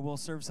whether I will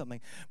serve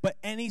something. But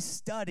any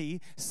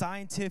study,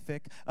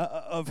 scientific,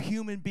 of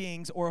human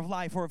beings or of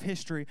life or of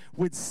history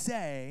would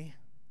say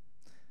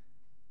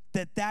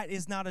that that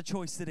is not a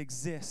choice that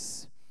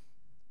exists.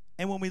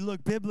 And when we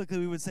look biblically,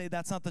 we would say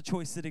that's not the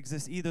choice that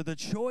exists either. The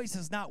choice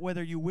is not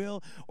whether you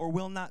will or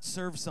will not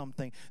serve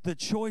something. The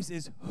choice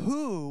is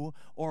who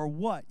or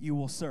what you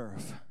will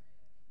serve.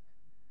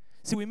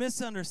 See, we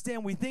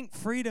misunderstand. We think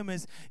freedom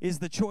is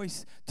the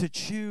choice to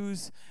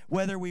choose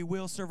whether we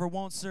will serve or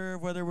won't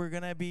serve, whether we're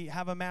going to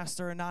have a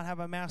master or not have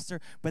a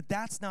master. But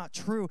that's not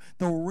true.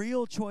 The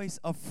real choice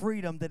of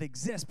freedom that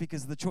exists,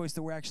 because the choice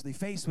that we're actually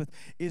faced with,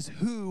 is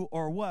who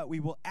or what we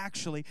will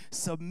actually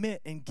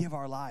submit and give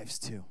our lives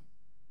to.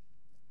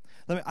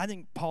 I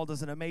think Paul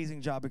does an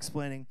amazing job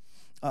explaining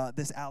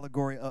this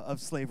allegory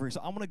of slavery.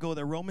 So I'm going to go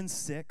there. Romans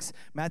 6,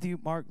 Matthew,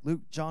 Mark, Luke,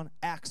 John,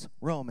 Acts,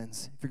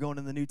 Romans. If you're going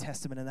in the New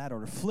Testament in that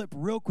order. Flip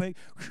real quick.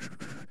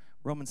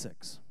 Romans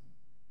 6.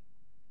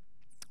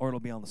 Or it'll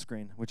be on the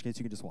screen, in which case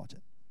you can just watch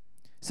it.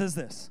 It says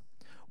this.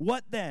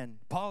 What then?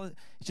 Paul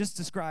just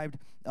described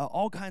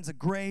all kinds of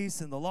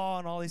grace and the law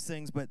and all these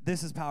things, but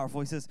this is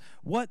powerful. He says,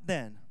 what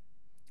then?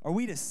 Are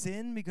we to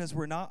sin because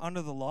we're not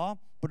under the law,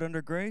 but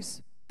under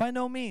grace? By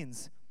no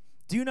means.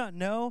 Do you not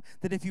know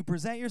that if you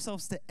present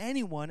yourselves to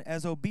anyone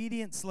as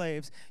obedient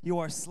slaves, you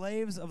are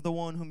slaves of the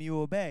one whom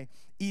you obey,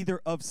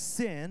 either of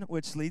sin,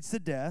 which leads to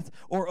death,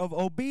 or of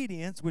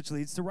obedience, which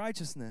leads to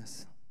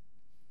righteousness?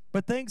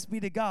 But thanks be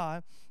to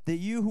God that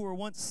you who were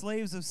once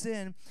slaves of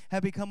sin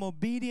have become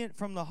obedient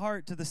from the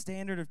heart to the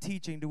standard of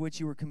teaching to which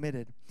you were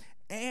committed.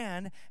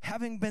 And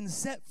having been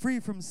set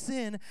free from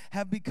sin,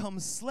 have become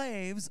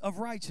slaves of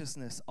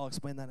righteousness. I'll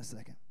explain that in a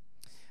second.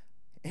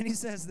 And he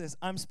says this,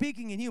 I'm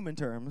speaking in human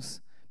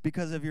terms,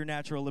 because of your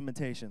natural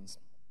limitations,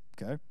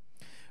 okay?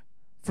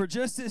 For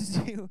just as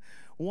you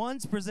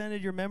once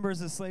presented your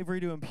members as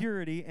slavery to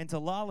impurity and to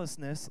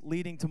lawlessness,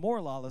 leading to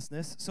more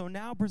lawlessness, so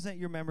now present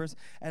your members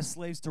as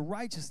slaves to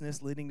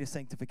righteousness, leading to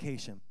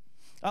sanctification.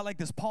 I like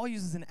this. Paul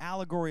uses an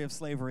allegory of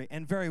slavery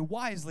and very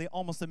wisely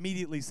almost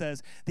immediately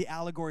says the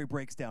allegory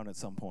breaks down at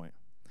some point.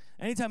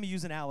 Anytime you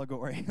use an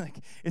allegory,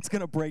 it's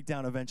going to break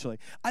down eventually.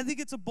 I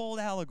think it's a bold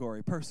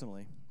allegory,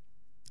 personally.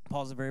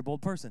 Paul's a very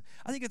bold person.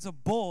 I think it's a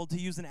bold to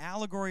use an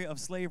allegory of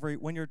slavery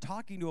when you're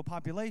talking to a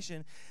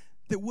population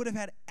that would have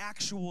had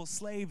actual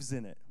slaves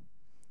in it.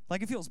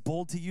 It feels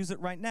bold to use it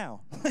right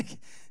now.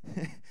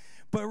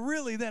 But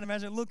really then,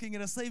 imagine looking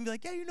at a slave and be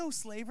like, yeah, you know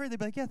slavery. They'd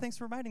be like, yeah, thanks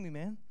for reminding me,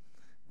 man.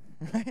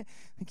 Right?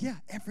 Yeah,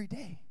 every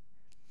day.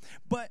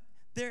 But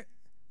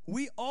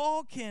we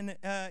all can,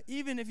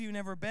 even if you've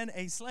never been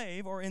a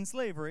slave or in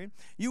slavery,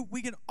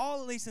 we can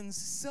all, at least in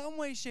some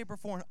way, shape, or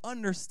form,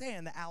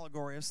 understand the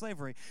allegory of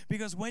slavery.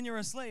 Because when you're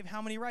a slave,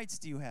 how many rights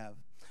do you have?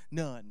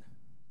 None.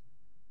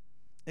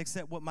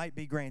 Except what might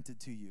be granted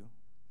to you.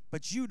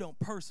 But you don't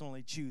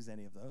personally choose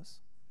any of those.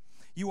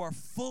 You are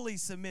fully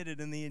submitted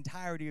in the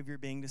entirety of your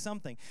being to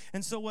something.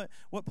 And so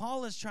what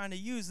Paul is trying to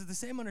use is the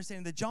same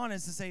understanding that John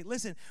is to say,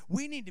 listen,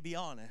 we need to be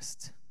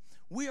honest.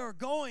 We are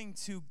going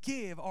to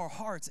give our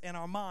hearts and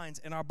our minds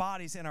and our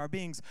bodies and our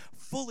beings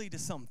fully to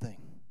something.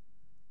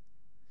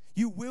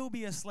 You will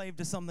be a slave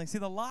to something. See,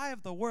 the lie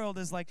of the world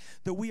is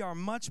that we are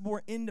much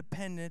more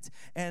independent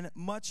and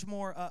much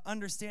more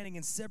understanding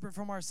and separate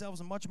from ourselves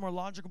and much more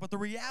logical. But the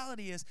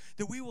reality is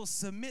that we will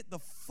submit the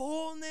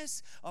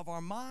fullness of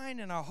our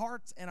mind and our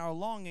hearts and our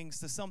longings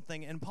to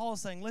something. And Paul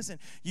is saying, listen,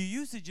 you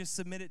used to just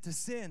submit it to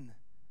sin,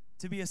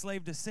 to be a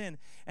slave to sin.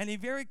 And he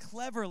very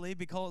cleverly,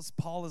 because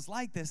Paul is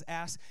like this,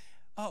 asks,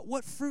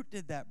 what fruit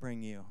did that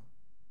bring you?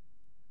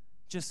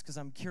 Just because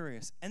I'm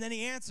curious. And then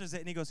he answers it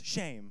and he goes,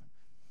 shame.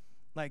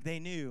 They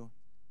knew.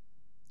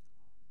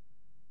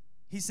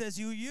 He says,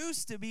 you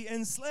used to be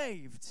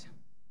enslaved.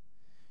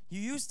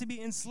 You used to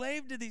be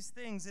enslaved to these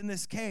things in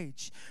this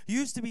cage. You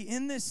used to be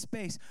in this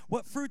space.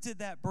 What fruit did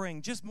that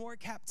bring? Just more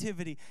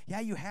captivity.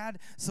 Yeah, you had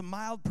some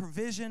mild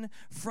provision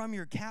from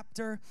your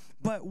captor,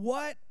 but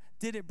what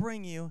did it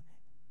bring you?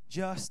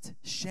 Just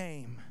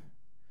shame.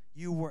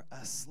 you were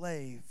a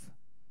slave.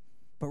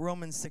 But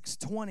Romans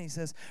 6:20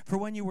 says, for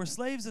when you were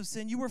slaves of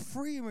sin, you were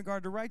free in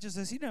regard to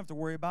righteousness. You didn't have to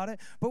worry about it.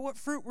 But what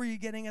fruit were you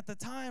getting at the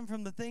time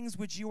from the things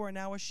which you are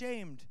now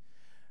ashamed?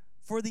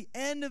 For the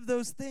end of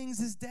those things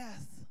is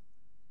death.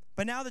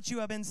 But now that you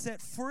have been set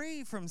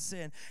free from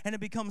sin and have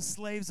become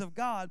slaves of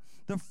God,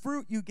 the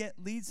fruit you get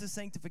leads to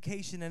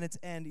sanctification and its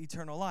end,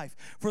 eternal life.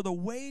 For the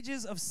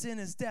wages of sin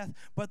is death,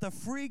 but the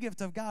free gift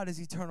of God is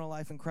eternal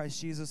life in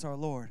Christ Jesus our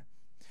Lord.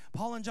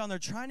 Paul and John, they're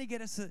trying to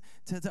get us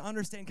to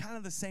understand kind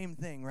of the same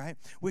thing, right?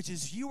 Which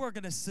is you are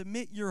going to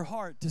submit your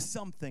heart to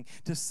something,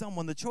 to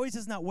someone. The choice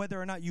is not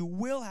whether or not you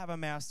will have a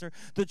master.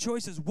 The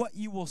choice is what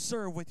you will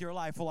serve with your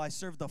life. Will I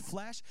serve the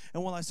flesh,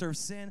 and will I serve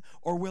sin,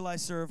 or will I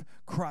serve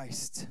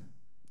Christ?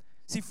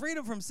 See,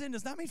 freedom from sin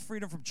does not mean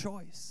freedom from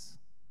choice.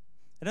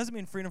 It doesn't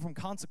mean freedom from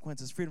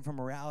consequences, freedom from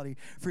morality,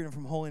 freedom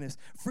from holiness.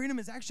 Freedom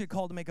is actually a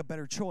call to make a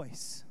better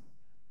choice.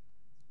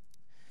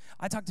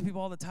 I talk to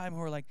people all the time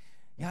who are like,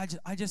 yeah,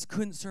 I just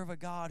couldn't serve a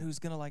God who's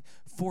going to like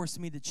force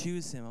me to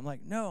choose him. I'm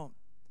like, no,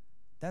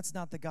 that's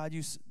not the God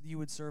you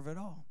would serve at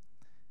all.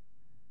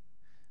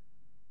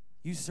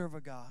 You serve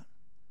a God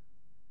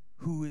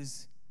who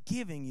is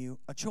giving you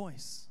a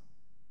choice.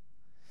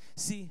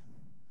 See,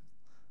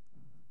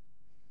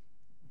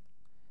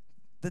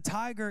 the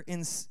tiger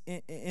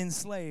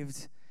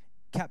enslaved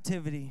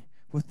captivity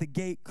with the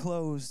gate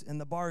closed and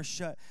the bars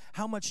shut,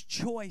 how much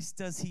choice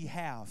does he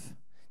have?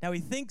 Now, he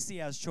thinks he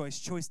has choice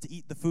to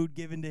eat the food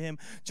given to him,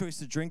 choice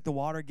to drink the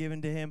water given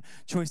to him,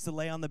 choice to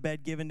lay on the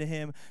bed given to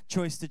him,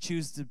 choice to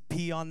choose to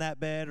pee on that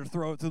bed or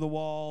throw it through the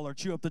wall or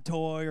chew up the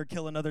toy or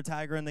kill another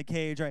tiger in the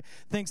cage, right?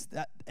 Thinks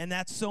that, and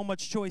that's so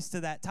much choice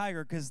to that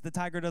tiger because the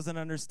tiger doesn't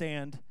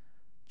understand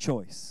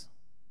choice.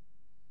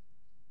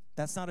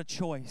 That's not a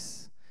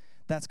choice.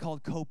 That's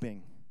called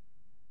coping.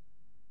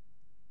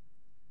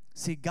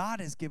 See,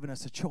 God has given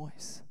us a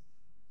choice.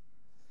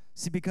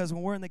 See, because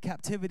when we're in the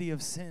captivity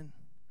of sin,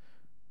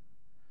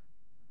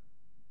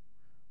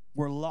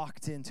 we're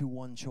locked into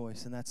one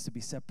choice, and that's to be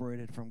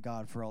separated from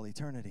God for all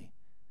eternity.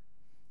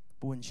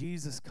 But when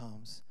Jesus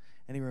comes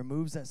and he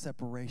removes that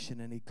separation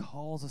and he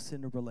calls us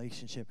into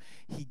relationship,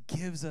 he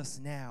gives us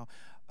now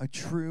a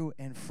true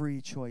and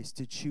free choice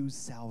to choose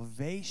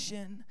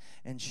salvation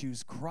and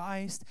choose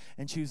Christ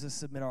and choose to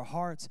submit our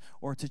hearts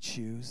or to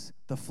choose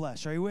the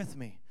flesh. Are you with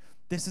me?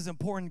 This is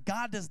important.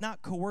 God does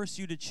not coerce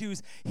you to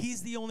choose.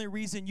 He's the only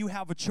reason you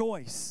have a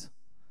choice.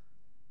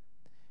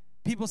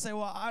 People say,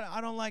 well, I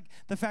don't like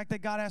the fact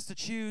that God has to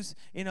choose.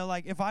 You know,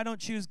 like if I don't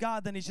choose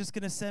God, then he's just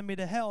going to send me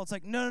to hell. It's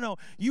like, no.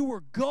 You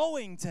were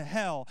going to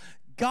hell.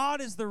 God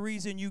is the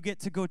reason you get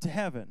to go to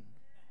heaven.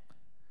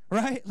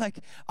 Right? Like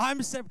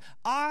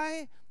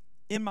I,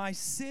 in my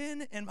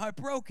sin and my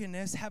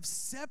brokenness, have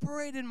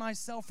separated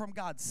myself from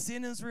God.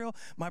 Sin is real.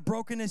 My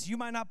brokenness, you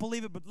might not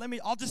believe it, but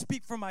I'll just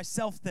speak for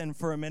myself then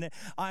for a minute.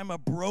 I'm a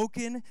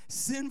broken,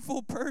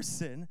 sinful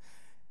person.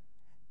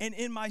 And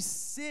in my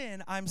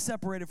sin, I'm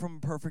separated from a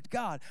perfect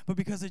God. But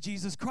because of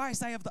Jesus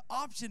Christ, I have the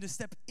option to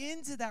step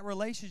into that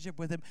relationship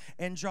with him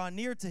and draw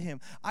near to him.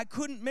 I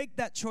couldn't make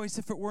that choice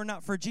if it were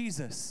not for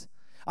Jesus.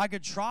 I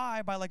could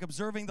try by like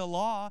observing the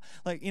law,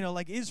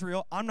 like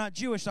Israel. I'm not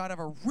Jewish, so I'd have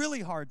a really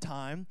hard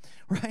time,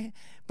 right?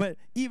 But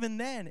even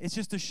then, it's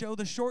just to show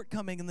the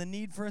shortcoming and the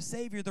need for a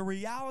Savior. The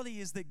reality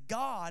is that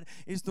God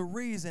is the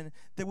reason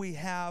that we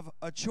have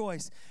a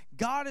choice.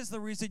 God is the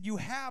reason you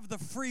have the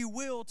free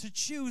will to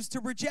choose to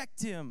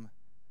reject him.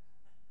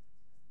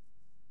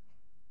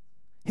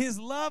 His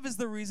love is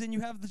the reason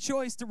you have the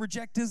choice to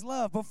reject his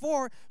love.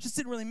 Before, it just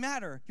didn't really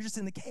matter. You're just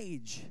in the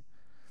cage.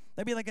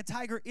 That'd be like a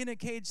tiger in a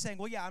cage saying,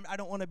 well, yeah, I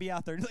don't want to be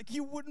out there. Like,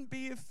 you wouldn't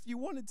be if you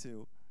wanted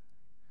to.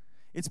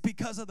 It's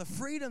because of the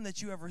freedom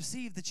that you have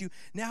received that you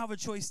now have a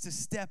choice to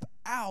step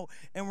out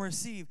and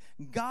receive.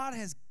 God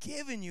has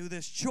given you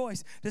this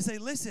choice to say,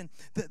 listen,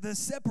 the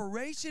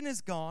separation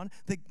is gone,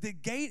 the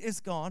gate is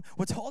gone,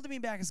 what's holding me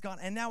back is gone,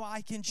 and now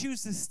I can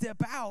choose to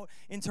step out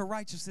into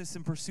righteousness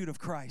in pursuit of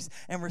Christ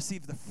and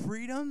receive the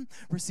freedom,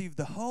 receive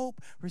the hope,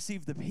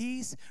 receive the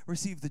peace,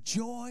 receive the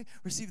joy,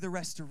 receive the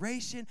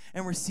restoration,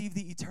 and receive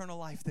the eternal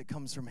life that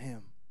comes from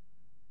him.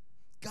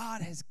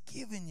 God has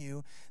given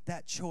you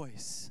that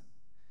choice.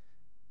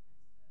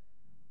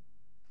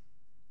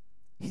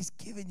 He's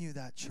given you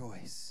that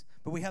choice.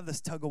 But we have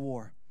this tug of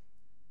war.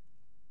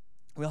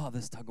 We all have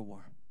this tug of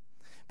war.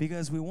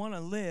 Because we want to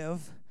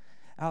live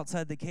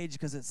outside the cage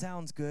because it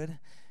sounds good,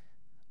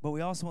 but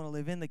we also want to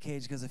live in the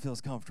cage because it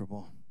feels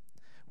comfortable.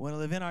 We want to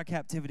live in our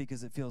captivity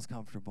because it feels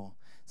comfortable.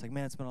 It's like,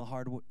 man, it's been a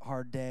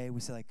hard day. We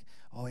say like,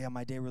 oh yeah,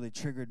 my day really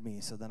triggered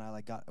me. So then I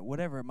like got,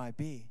 whatever it might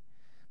be.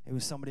 It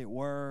was somebody at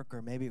work,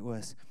 or maybe it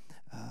was,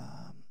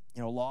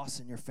 loss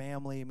in your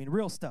family. I mean,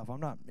 real stuff.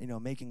 I'm not,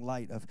 making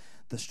light of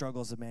the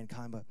struggles of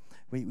mankind, but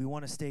we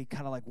want to stay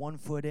kind of like 1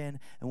 foot in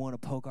and want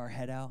to poke our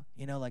head out.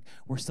 Like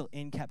we're still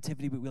in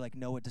captivity, but we like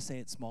know what to say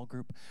at small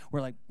group.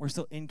 We're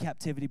still in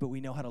captivity, but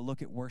we know how to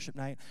look at worship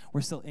night.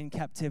 We're still in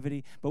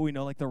captivity, but we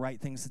know like the right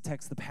things to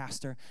text the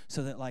pastor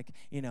so that like,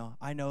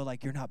 I know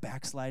like you're not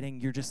backsliding.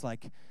 You're just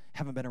like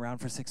haven't been around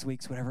for 6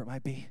 weeks, whatever it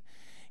might be.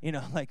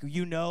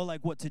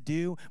 like what to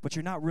do, but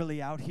you're not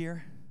really out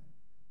here.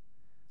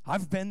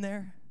 I've been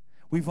there.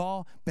 We've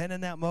all been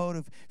in that mode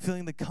of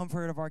feeling the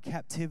comfort of our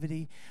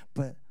captivity,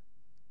 but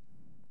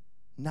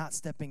not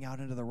stepping out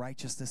into the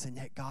righteousness, and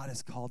yet God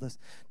has called us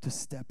to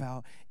step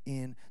out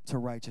into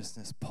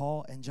righteousness.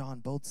 Paul and John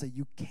both say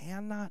you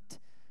cannot,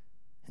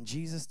 and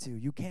Jesus too,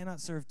 you cannot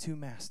serve two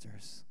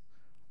masters.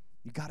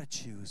 You got to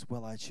choose.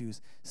 Will I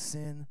choose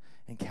sin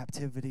and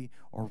captivity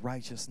or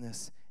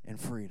righteousness and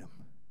freedom?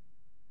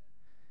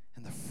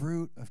 And the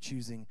fruit of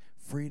choosing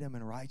freedom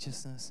and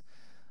righteousness,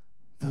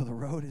 though the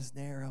road is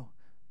narrow,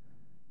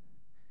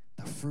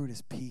 the fruit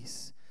is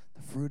peace,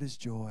 the fruit is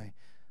joy,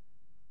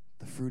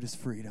 the fruit is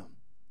freedom,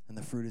 and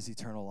the fruit is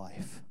eternal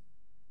life.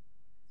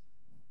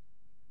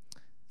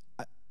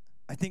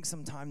 I think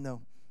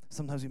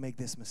sometimes we make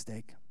this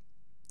mistake,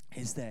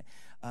 is that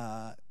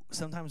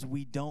sometimes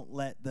we don't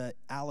let the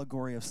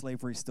allegory of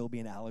slavery still be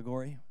an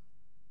allegory.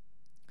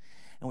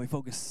 And we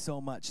focus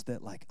so much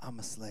that, like, I'm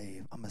a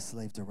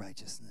slave to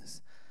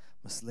righteousness,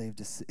 I'm a slave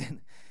to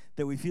sin,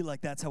 that we feel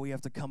like that's how we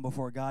have to come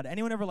before God.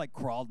 Anyone ever, like,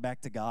 crawled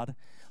back to God?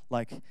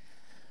 Like,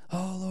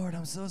 oh, Lord,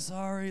 I'm so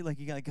sorry. Like,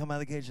 you got to come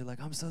out of the cage, you're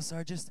like, I'm so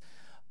sorry,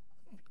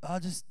 I'll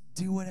just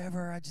do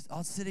whatever.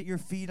 I'll sit at your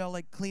feet. I'll,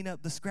 like, clean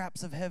up the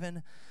scraps of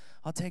heaven.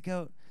 I'll take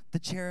out the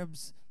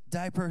cherubs'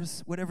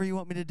 diapers, whatever you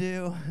want me to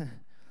do.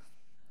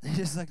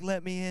 Just, like,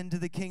 let me into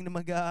the kingdom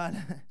of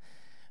God.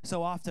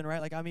 So often,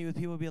 right? Like, I meet with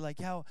people be like,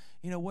 yeah,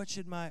 what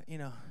should my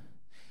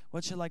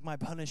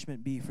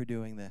punishment be for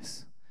doing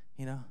this?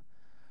 I'm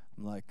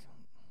like,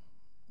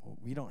 well,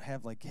 we don't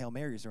have, like, Hail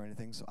Marys or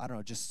anything, so I don't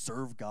know, just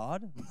serve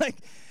God, like,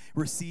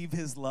 receive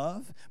his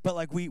love. But,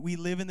 like, we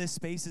live in this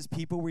space as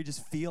people where we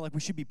just feel like we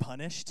should be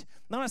punished.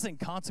 I'm not saying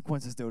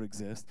consequences don't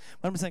exist,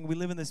 but I'm saying we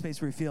live in this space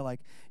where we feel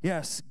like,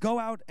 yes, go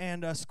out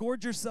and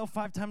scourge yourself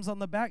 5 times on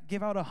the back,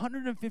 give out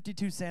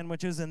 152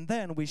 sandwiches, and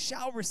then we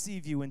shall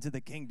receive you into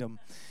the kingdom,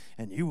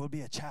 and you will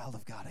be a child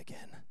of God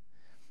again.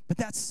 But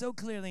that's so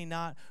clearly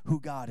not who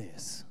God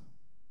is.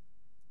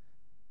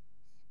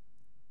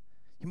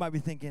 You might be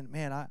thinking,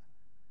 man,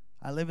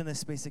 I live in this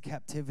space of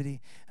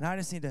captivity, and I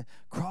just need to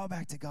crawl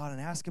back to God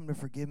and ask him to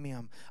forgive me.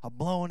 I'm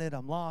blowing it.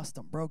 I'm lost.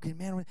 I'm broken.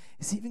 Man,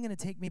 is he even going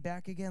to take me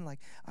back again? Like,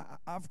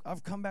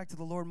 I've come back to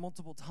the Lord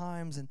multiple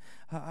times, and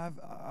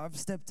I've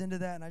stepped into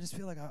that, and I just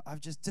feel like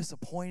I've just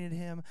disappointed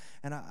him,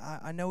 and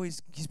I know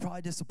he's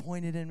probably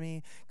disappointed in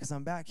me because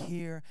I'm back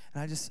here,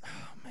 and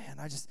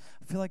I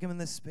feel like I'm in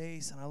this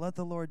space, and I let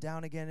the Lord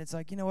down again. It's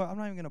like, you know what? I'm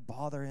not even going to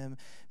bother him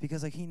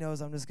because, like, he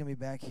knows I'm just going to be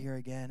back here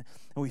again,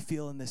 and we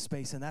feel in this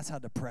space, and that's how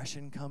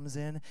depression comes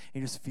in.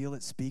 You just feel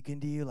it speaking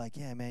to you like,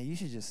 yeah, man, you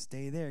should just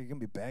stay there. You're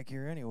going to be back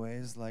here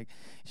anyways. Like,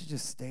 you should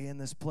just stay in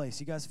this place.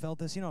 You guys felt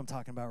this? You know what I'm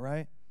talking about,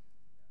 right?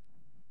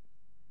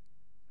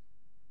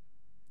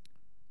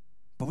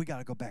 But we got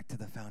to go back to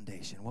the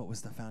foundation. What was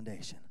the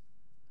foundation?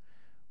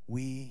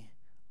 We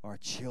are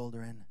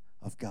children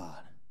of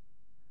God.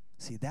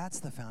 See, that's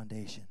the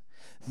foundation.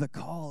 The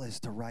call is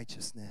to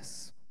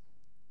righteousness,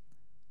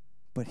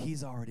 but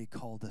he's already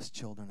called us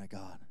children of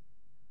God.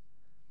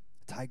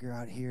 A tiger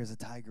out here is a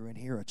tiger in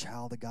here. A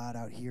child of God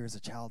out here is a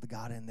child of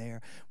God in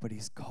there. But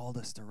he's called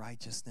us to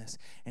righteousness.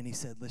 And he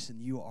said, listen,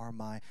 you are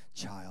my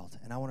child.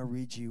 And I want to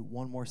read you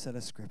one more set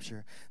of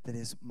scripture that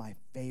is my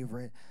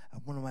favorite,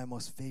 one of my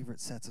most favorite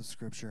sets of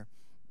scripture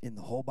in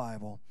the whole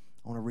Bible.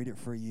 I want to read it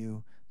for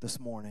you this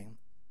morning.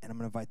 And I'm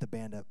going to invite the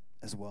band up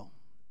as well.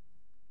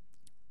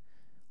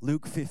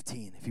 Luke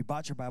 15. If you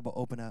bought your Bible,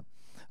 open up.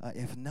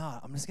 If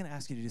not, I'm just going to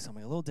ask you to do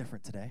something a little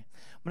different today.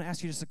 I'm going to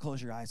ask you just to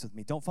close your eyes with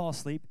me. Don't fall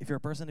asleep. If you're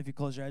a person, if you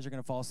close your eyes, you're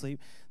going to fall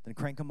asleep. Then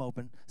crank them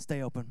open.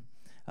 Stay open.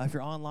 If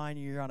you're online,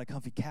 you're on a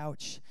comfy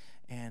couch,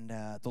 and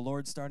the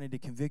Lord's starting to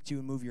convict you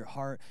and move your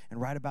heart, and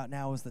right about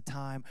now is the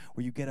time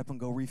where you get up and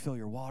go refill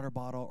your water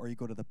bottle, or you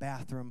go to the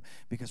bathroom,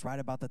 because right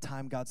about the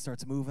time God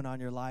starts moving on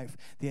your life,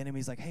 the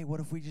enemy's like, hey, what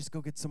if we just go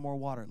get some more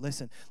water?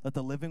 Listen, let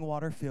the living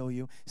water fill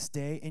you.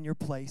 Stay in your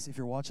place if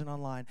you're watching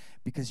online,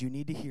 because you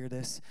need to hear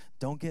this.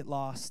 Don't get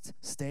lost.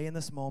 Stay in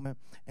this moment,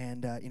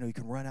 and you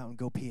can run out and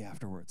go pee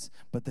afterwards.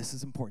 But this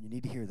is important. You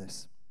need to hear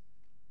this.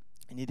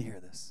 You need to hear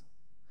this.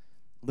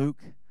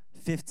 Luke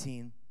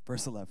 15,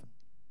 verse 11.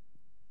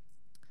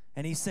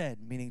 And he said,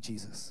 meaning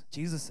Jesus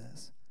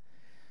says,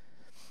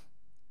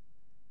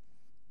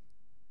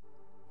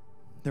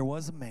 there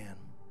was a man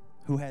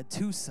who had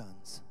 2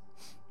 sons,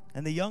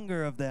 and the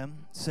younger of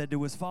them said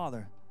to his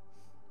father,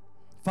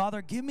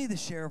 Father, give me the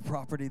share of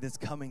property that's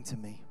coming to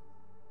me.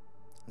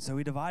 And so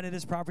he divided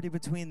his property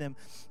between them.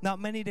 Not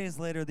many days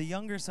later, the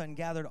younger son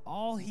gathered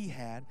all he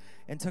had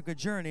and took a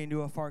journey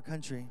into a far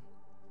country.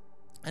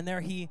 And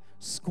there he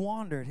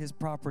squandered his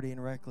property in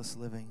reckless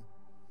living.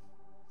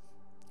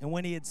 And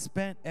when he had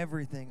spent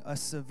everything, a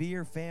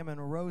severe famine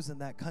arose in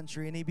that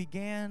country, and he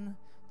began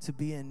to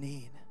be in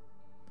need.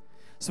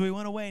 So he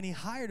went away, and he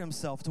hired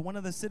himself to one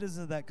of the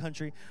citizens of that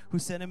country, who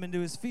sent him into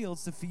his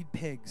fields to feed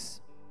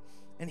pigs.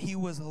 And he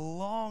was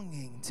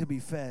longing to be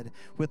fed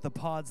with the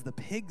pods the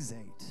pigs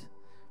ate,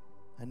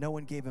 and no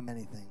one gave him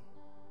anything.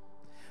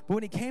 But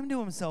when he came to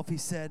himself, he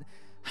said,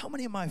 How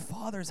many of my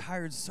father's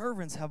hired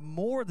servants have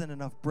more than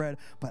enough bread,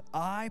 but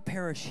I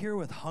perish here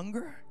with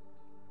hunger?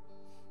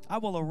 I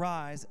will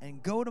arise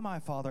and go to my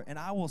father, and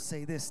I will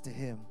say this to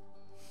him,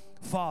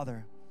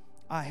 Father,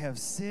 I have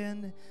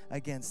sinned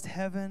against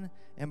heaven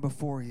and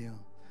before you.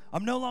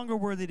 I'm no longer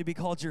worthy to be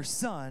called your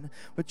son,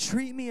 but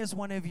treat me as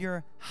one of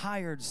your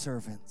hired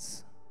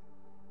servants.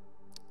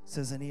 It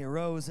says, and he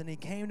arose and he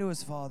came to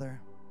his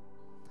father.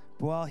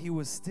 But while he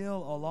was still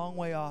a long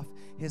way off,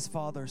 his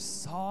father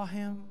saw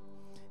him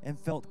and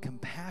felt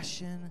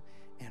compassion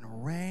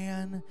and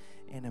ran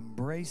and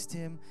embraced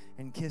him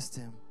and kissed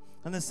him.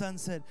 And the son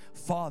said,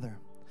 Father,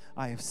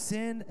 I have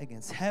sinned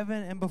against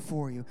heaven and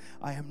before you.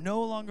 I am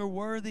no longer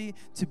worthy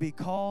to be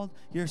called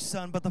your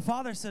son. But the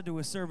father said to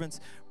his servants,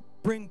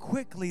 bring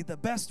quickly the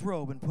best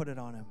robe and put it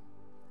on him,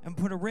 and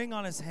put a ring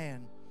on his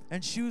hand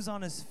and shoes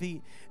on his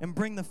feet, and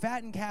bring the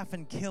fattened calf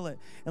and kill it,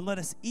 and let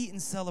us eat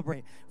and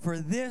celebrate. For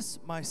this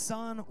my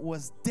son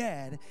was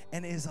dead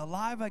and is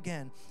alive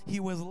again.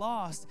 He was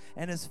lost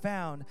and is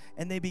found.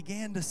 And they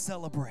began to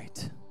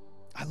celebrate.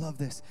 I love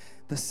this.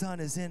 The son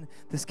is in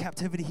this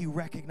captivity. He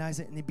recognizes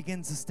it, and he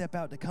begins to step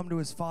out to come to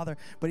his father,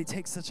 but he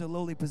takes such a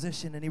lowly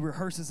position, and he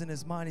rehearses in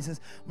his mind. He says,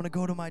 I'm going to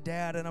go to my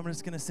dad, and I'm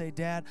just going to say,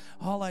 Dad,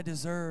 all I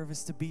deserve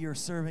is to be your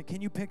servant.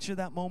 Can you picture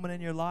that moment in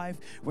your life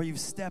where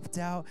you've stepped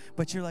out,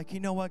 but you're like, you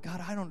know what,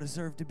 God, I don't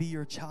deserve to be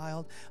your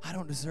child. I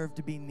don't deserve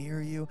to be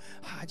near you.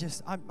 I'm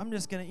just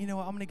going to, you know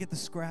what, I'm going to get the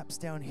scraps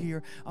down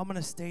here. I'm going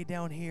to stay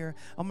down here.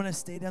 I'm going to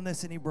stay down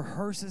this. And he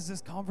rehearses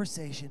this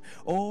conversation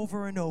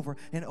over and over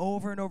and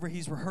over and over.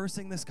 He's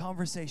rehearsing this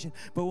conversation.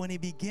 But when he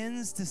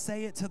begins to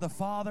say it to the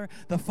father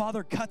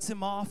cuts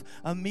him off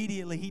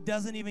immediately. He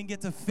doesn't even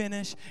get to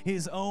finish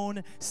his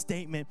own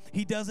statement.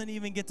 He doesn't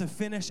even get to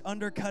finish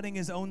undercutting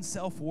his own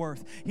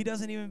self-worth. He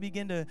doesn't even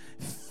begin to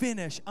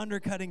finish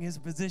undercutting his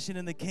position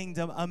in the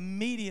kingdom.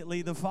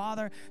 Immediately, the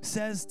father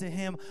says to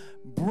him,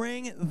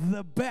 bring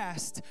the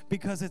best,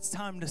 because it's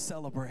time to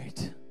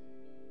celebrate.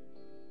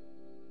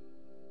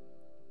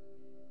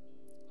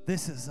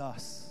 This is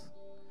us.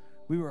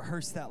 We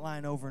rehearse that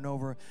line over and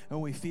over,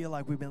 and we feel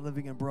like we've been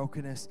living in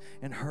brokenness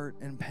and hurt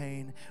and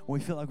pain. When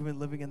we feel like we've been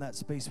living in that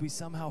space, we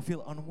somehow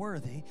feel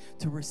unworthy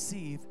to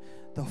receive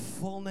the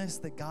fullness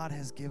that God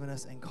has given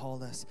us and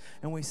called us.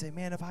 And we say,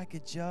 man, if I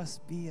could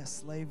just be a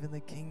slave in the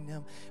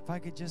kingdom, if I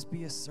could just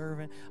be a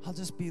servant, I'll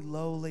just be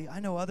lowly. I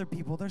know other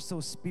people, they're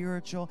so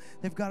spiritual.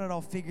 They've got it all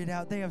figured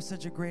out. They have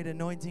such a great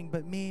anointing.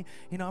 But me,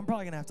 I'm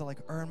probably going to have to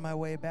earn my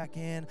way back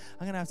in.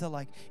 I'm going to have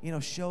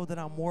to show that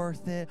I'm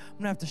worth it. I'm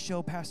going to have to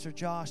show Pastor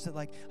Josh that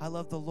I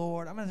love the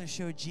Lord. I'm going to have to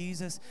show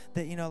Jesus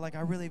that,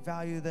 I really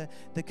value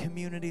the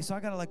community. So I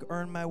got to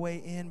earn my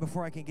way in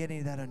before I can get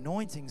any of that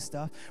anointing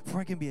stuff, before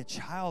I can be a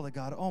child of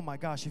God. Oh my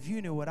gosh, if you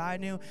knew what I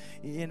knew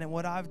and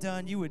what I've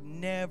done, you would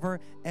never,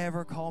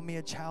 ever call me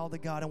a child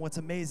of God. And what's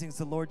amazing is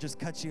the Lord just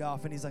cuts you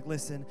off, and he's like,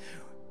 listen,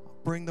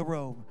 bring the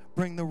robe,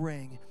 bring the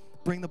ring,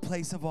 bring the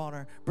place of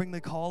honor, bring the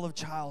call of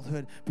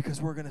childhood,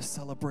 because we're going to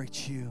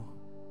celebrate you.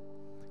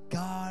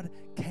 God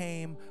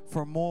came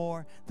for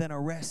more than a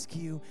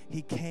rescue.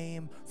 He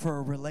came for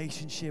a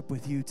relationship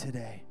with you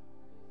today.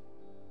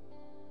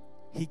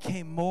 He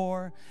came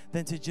more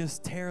than to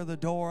just tear the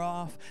door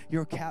off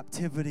your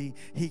captivity.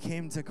 He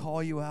came to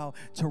call you out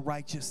to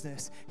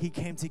righteousness. He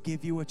came to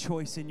give you a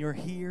choice, and you're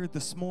here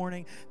this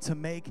morning to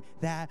make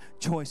that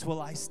choice.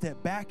 Will I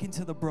step back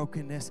into the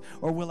brokenness,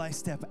 or will I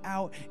step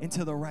out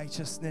into the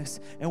righteousness,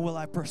 and will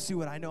I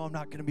pursue it? I know I'm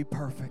not going to be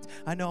perfect.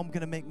 I know I'm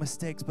going to make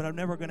mistakes, but I'm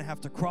never going to have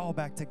to crawl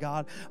back to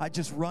God. I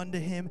just run to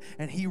him,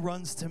 and he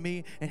runs to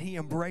me, and he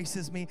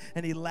embraces me,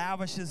 and he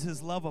lavishes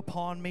his love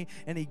upon me,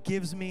 and he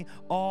gives me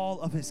all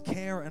of his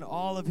care and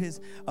all of his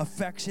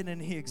affection,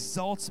 and he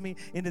exalts me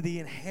into the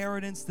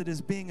inheritance that is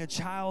being a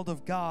child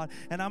of God.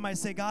 And I might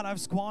say, God, I've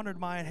squandered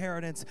my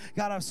inheritance.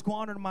 God, I've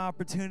squandered my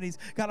opportunities.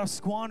 God, I've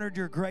squandered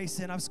your grace,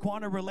 and I've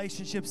squandered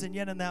relationships. And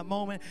yet in that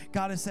moment,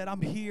 God has said, I'm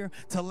here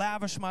to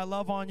lavish my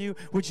love on you.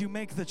 Would you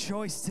make the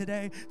choice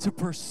today to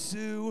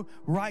pursue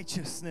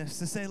righteousness,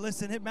 to say,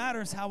 listen, it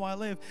matters how I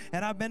live,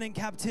 and I've been in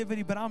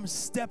captivity, but I'm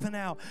stepping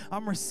out.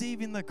 I'm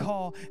receiving the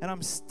call, and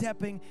I'm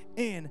stepping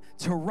in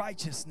to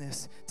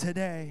righteousness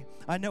today.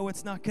 I know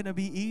it's not going to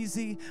be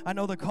easy. I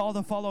know the call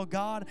to follow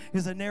God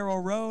is a narrow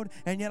road,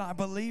 and yet I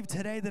believe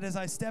today that as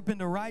I step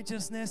into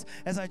righteousness,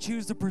 as I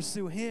choose to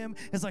pursue him,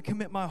 as I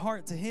commit my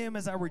heart to him,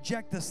 as I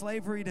reject the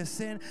slavery to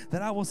sin,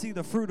 that I will see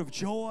the fruit of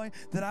joy,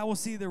 that I will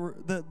see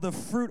the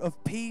fruit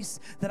of peace,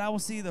 that I will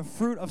see the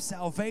fruit of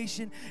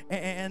salvation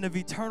and of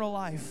eternal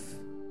life.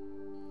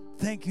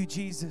 Thank you,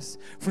 Jesus,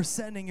 for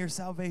sending your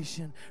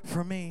salvation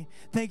for me.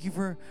 Thank you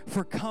for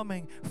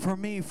coming for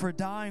me, for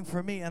dying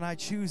for me. And I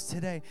choose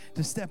today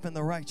to step in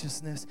the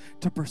righteousness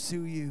to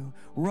pursue you.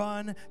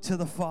 Run to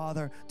the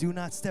Father. Do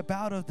not step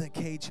out of the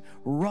cage.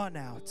 Run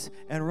out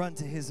and run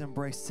to his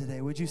embrace today.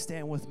 Would you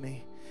stand with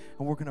me?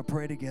 And we're going to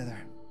pray together.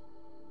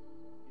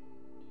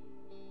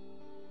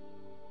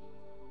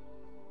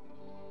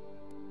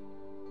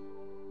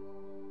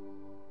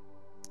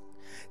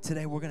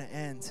 Today we're going to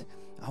end.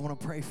 I want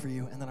to pray for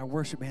you, and then our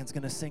worship band's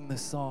going to sing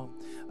this song.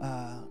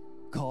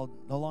 called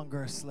No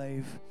Longer a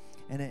Slave.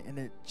 And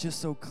it just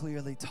so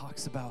clearly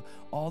talks about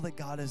all that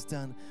God has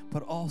done,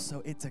 but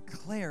also it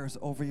declares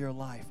over your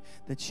life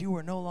that you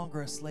are no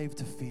longer a slave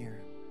to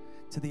fear,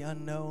 to the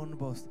unknown,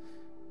 both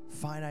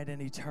finite and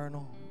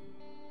eternal,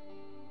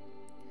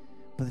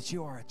 but that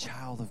you are a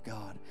child of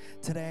God.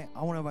 Today,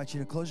 I want to invite you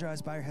to close your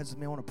eyes, bow your heads with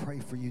me. I want to pray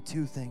for you.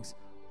 Two things.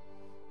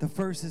 The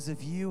first is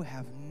if you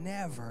have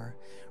never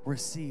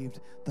received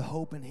the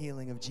hope and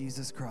healing of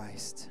Jesus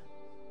Christ,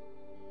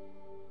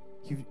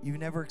 You've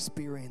never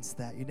experienced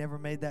that. You never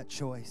made that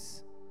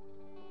choice.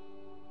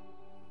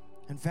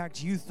 In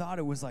fact, you thought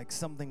it was like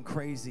something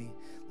crazy,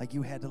 like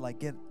you had to like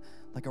get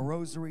like a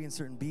rosary and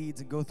certain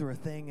beads and go through a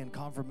thing and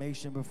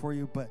confirmation before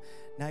you, but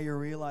now you're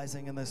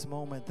realizing in this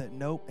moment that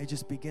nope, it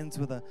just begins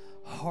with a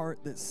heart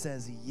that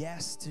says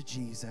yes to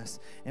Jesus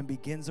and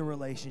begins a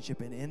relationship,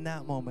 and in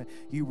that moment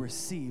you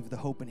receive the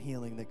hope and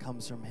healing that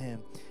comes from him,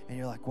 and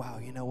you're like, wow,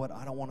 you know what,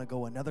 I don't want to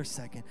go another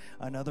second,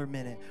 another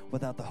minute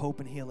without the hope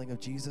and healing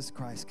of Jesus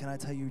Christ. Can I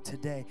tell you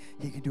today,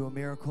 he can do a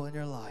miracle in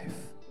your life.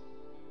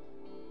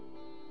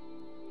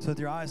 So with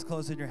your eyes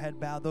closed and your head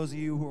bowed, those of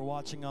you who are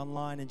watching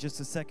online, in just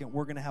a second,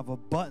 we're going to have a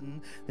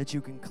button that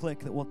you can click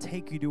that will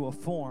take you to a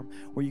form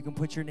where you can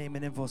put your name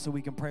and info so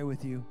we can pray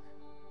with you.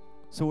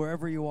 So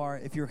wherever you are,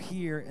 if you're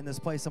here in this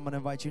place, I'm going to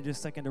invite you in just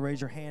a second to raise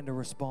your hand to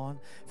respond.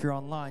 If you're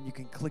online, you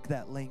can click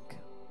that link.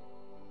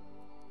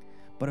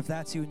 But if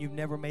that's you and you've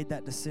never made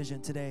that decision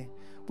today,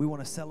 we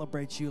want to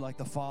celebrate you like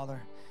the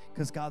Father,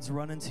 because God's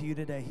running to you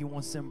today. He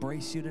wants to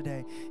embrace you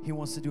today. He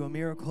wants to do a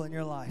miracle in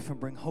your life and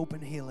bring hope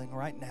and healing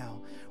right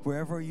now,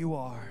 wherever you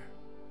are.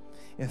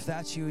 If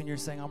that's you and you're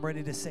saying, I'm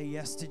ready to say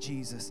yes to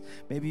Jesus.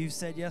 Maybe you've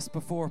said yes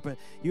before, but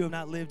you have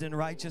not lived in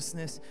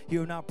righteousness. You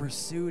have not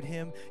pursued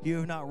him. You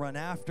have not run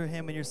after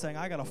him. And you're saying,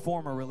 I got a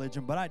form of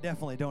religion, but I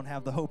definitely don't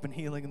have the hope and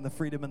healing and the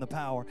freedom and the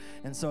power.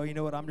 And so, you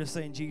know what? I'm just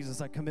saying,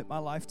 Jesus, I commit my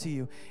life to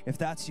you. If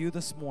that's you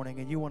this morning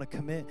and you want to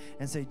commit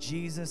and say,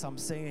 Jesus, I'm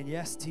saying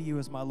yes to you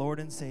as my Lord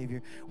and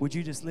Savior, would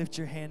you just lift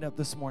your hand up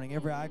this morning?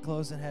 Every eye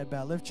closed and head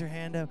bowed. Lift your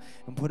hand up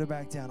and put it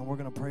back down, and we're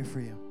going to pray for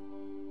you.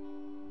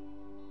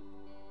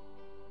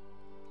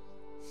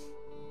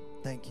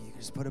 Thank you. You can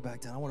just put it back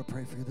down. I want to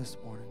pray for you this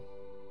morning.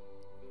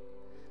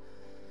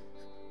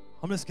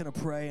 I'm just going to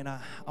pray, and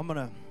I'm going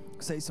to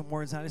say some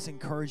words, and I just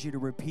encourage you to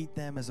repeat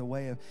them as a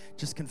way of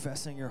just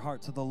confessing your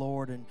heart to the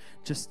Lord, and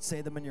just say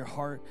them in your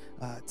heart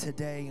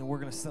today, and we're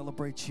going to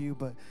celebrate you.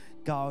 But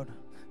God,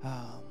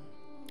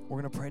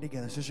 we're going to pray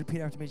together. So just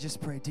repeat after me.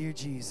 Just pray, dear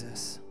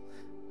Jesus,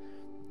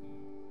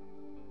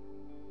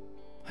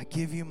 I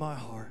give you my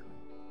heart.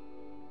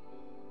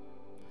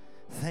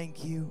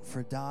 Thank you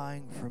for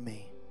dying for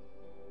me,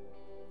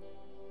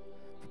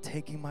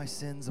 taking my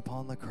sins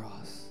upon the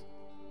cross.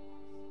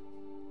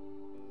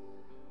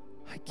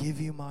 I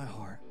give you my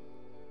heart,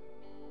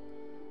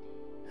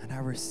 and I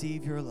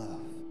receive your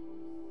love,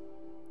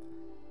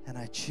 and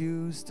I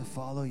choose to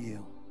follow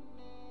you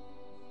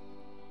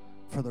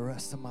for the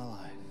rest of my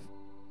life.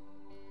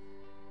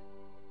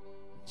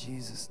 In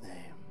Jesus'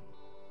 name,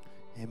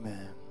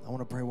 amen. I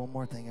want to pray one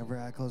more thing. Every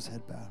eye closed,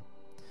 head bowed.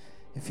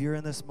 If you're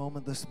in this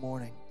moment this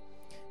morning,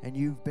 and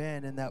you've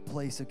been in that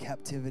place of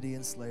captivity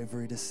and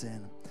slavery to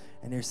sin,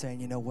 and you're saying,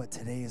 you know what,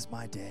 today is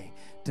my day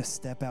to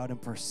step out and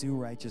pursue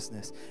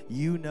righteousness.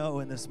 You know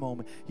in this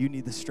moment you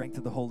need the strength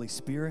of the Holy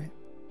Spirit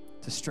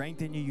to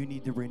strengthen you. You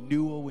need the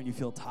renewal when you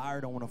feel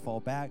tired, don't want to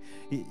fall back.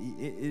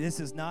 This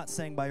is not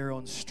saying by your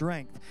own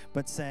strength,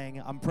 but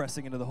saying I'm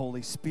pressing into the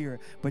Holy Spirit.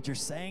 But you're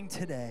saying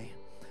today,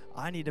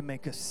 I need to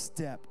make a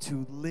step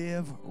to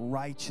live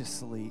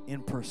righteously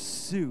in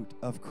pursuit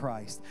of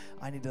Christ.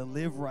 I need to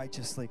live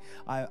righteously.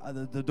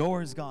 The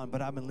door is gone,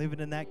 but I've been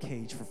living in that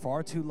cage for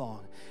far too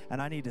long,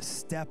 and I need to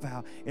step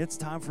out. It's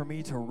time for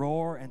me to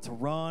roar and to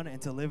run and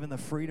to live in the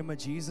freedom of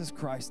Jesus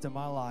Christ in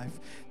my life.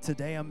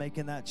 Today I'm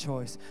making that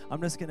choice.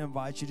 I'm just going to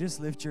invite you, just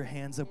lift your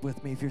hands up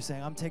with me if you're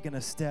saying, I'm taking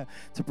a step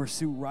to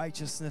pursue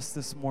righteousness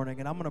this morning,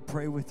 and I'm going to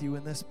pray with you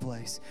in this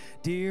place.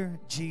 Dear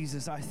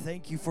Jesus, I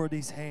thank you for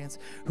these hands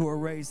who are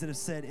raised that have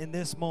said, in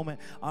this moment,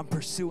 I'm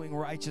pursuing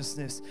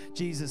righteousness.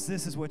 Jesus,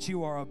 this is what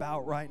you are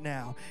about right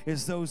now,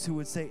 is those who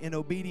would say, in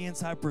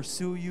obedience, I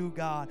pursue you,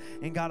 God.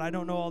 And God, I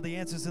don't know all the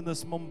answers in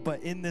this moment,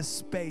 but in this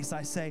space,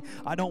 I say,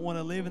 I don't want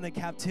to live in the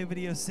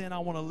captivity of sin. I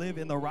want to live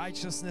in the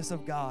righteousness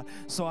of God.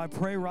 So I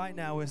pray right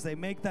now, as they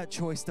make that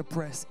choice to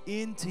press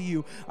into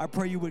you, I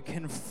pray you would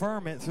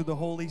confirm it through the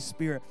Holy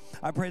Spirit.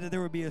 I pray that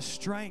there would be a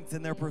strength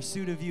in their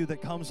pursuit of you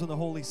that comes from the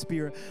Holy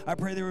Spirit. I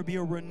pray there would be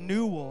a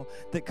renewal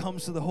that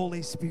comes from the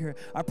Holy Spirit.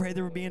 I pray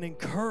there would be an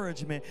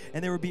encouragement,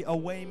 and there would be a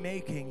way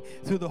making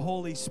through the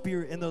Holy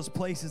Spirit in those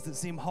places that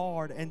seem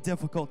hard and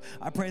difficult.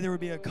 I pray there would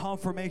be a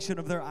confirmation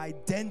of their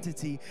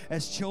identity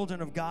as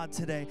children of God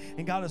today.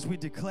 And God, as we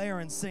declare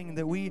and sing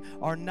that we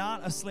are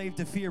not a slave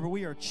to fear, but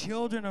we are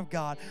children of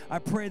God, I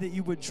pray that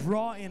you would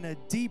draw in a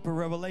deeper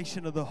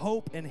revelation of the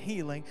hope and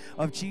healing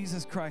of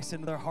Jesus Christ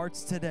into their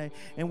hearts today.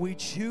 And we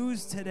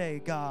choose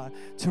today, God,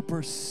 to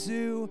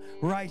pursue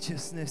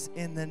righteousness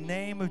in the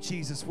name of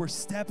Jesus. We're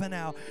stepping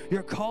out.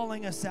 You're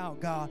calling us us out,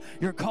 God.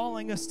 You're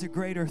calling us to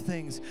greater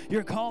things.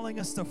 You're calling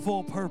us to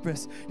full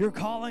purpose. You're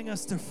calling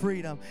us to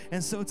freedom.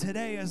 And so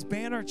today, as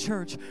Banner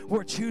Church,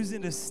 we're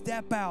choosing to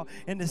step out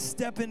and to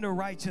step into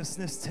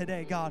righteousness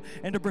today, God,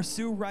 and to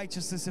pursue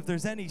righteousness. If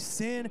there's any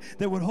sin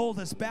that would hold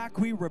us back,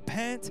 we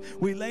repent.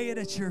 We lay it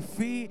at your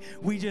feet.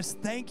 We just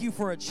thank you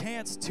for a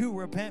chance to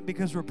repent,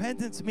 because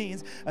repentance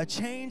means a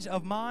change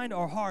of mind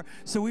or heart.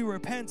 So we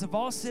repent of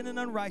all sin and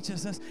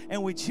unrighteousness,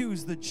 and we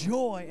choose the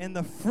joy and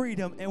the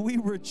freedom, and we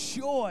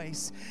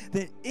rejoice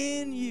that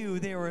in you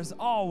there is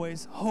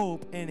always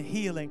hope and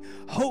healing,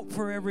 hope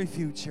for every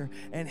future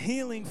and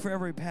healing for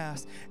every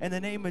past. In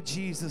the name of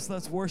Jesus,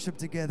 let's worship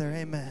together.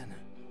 Amen.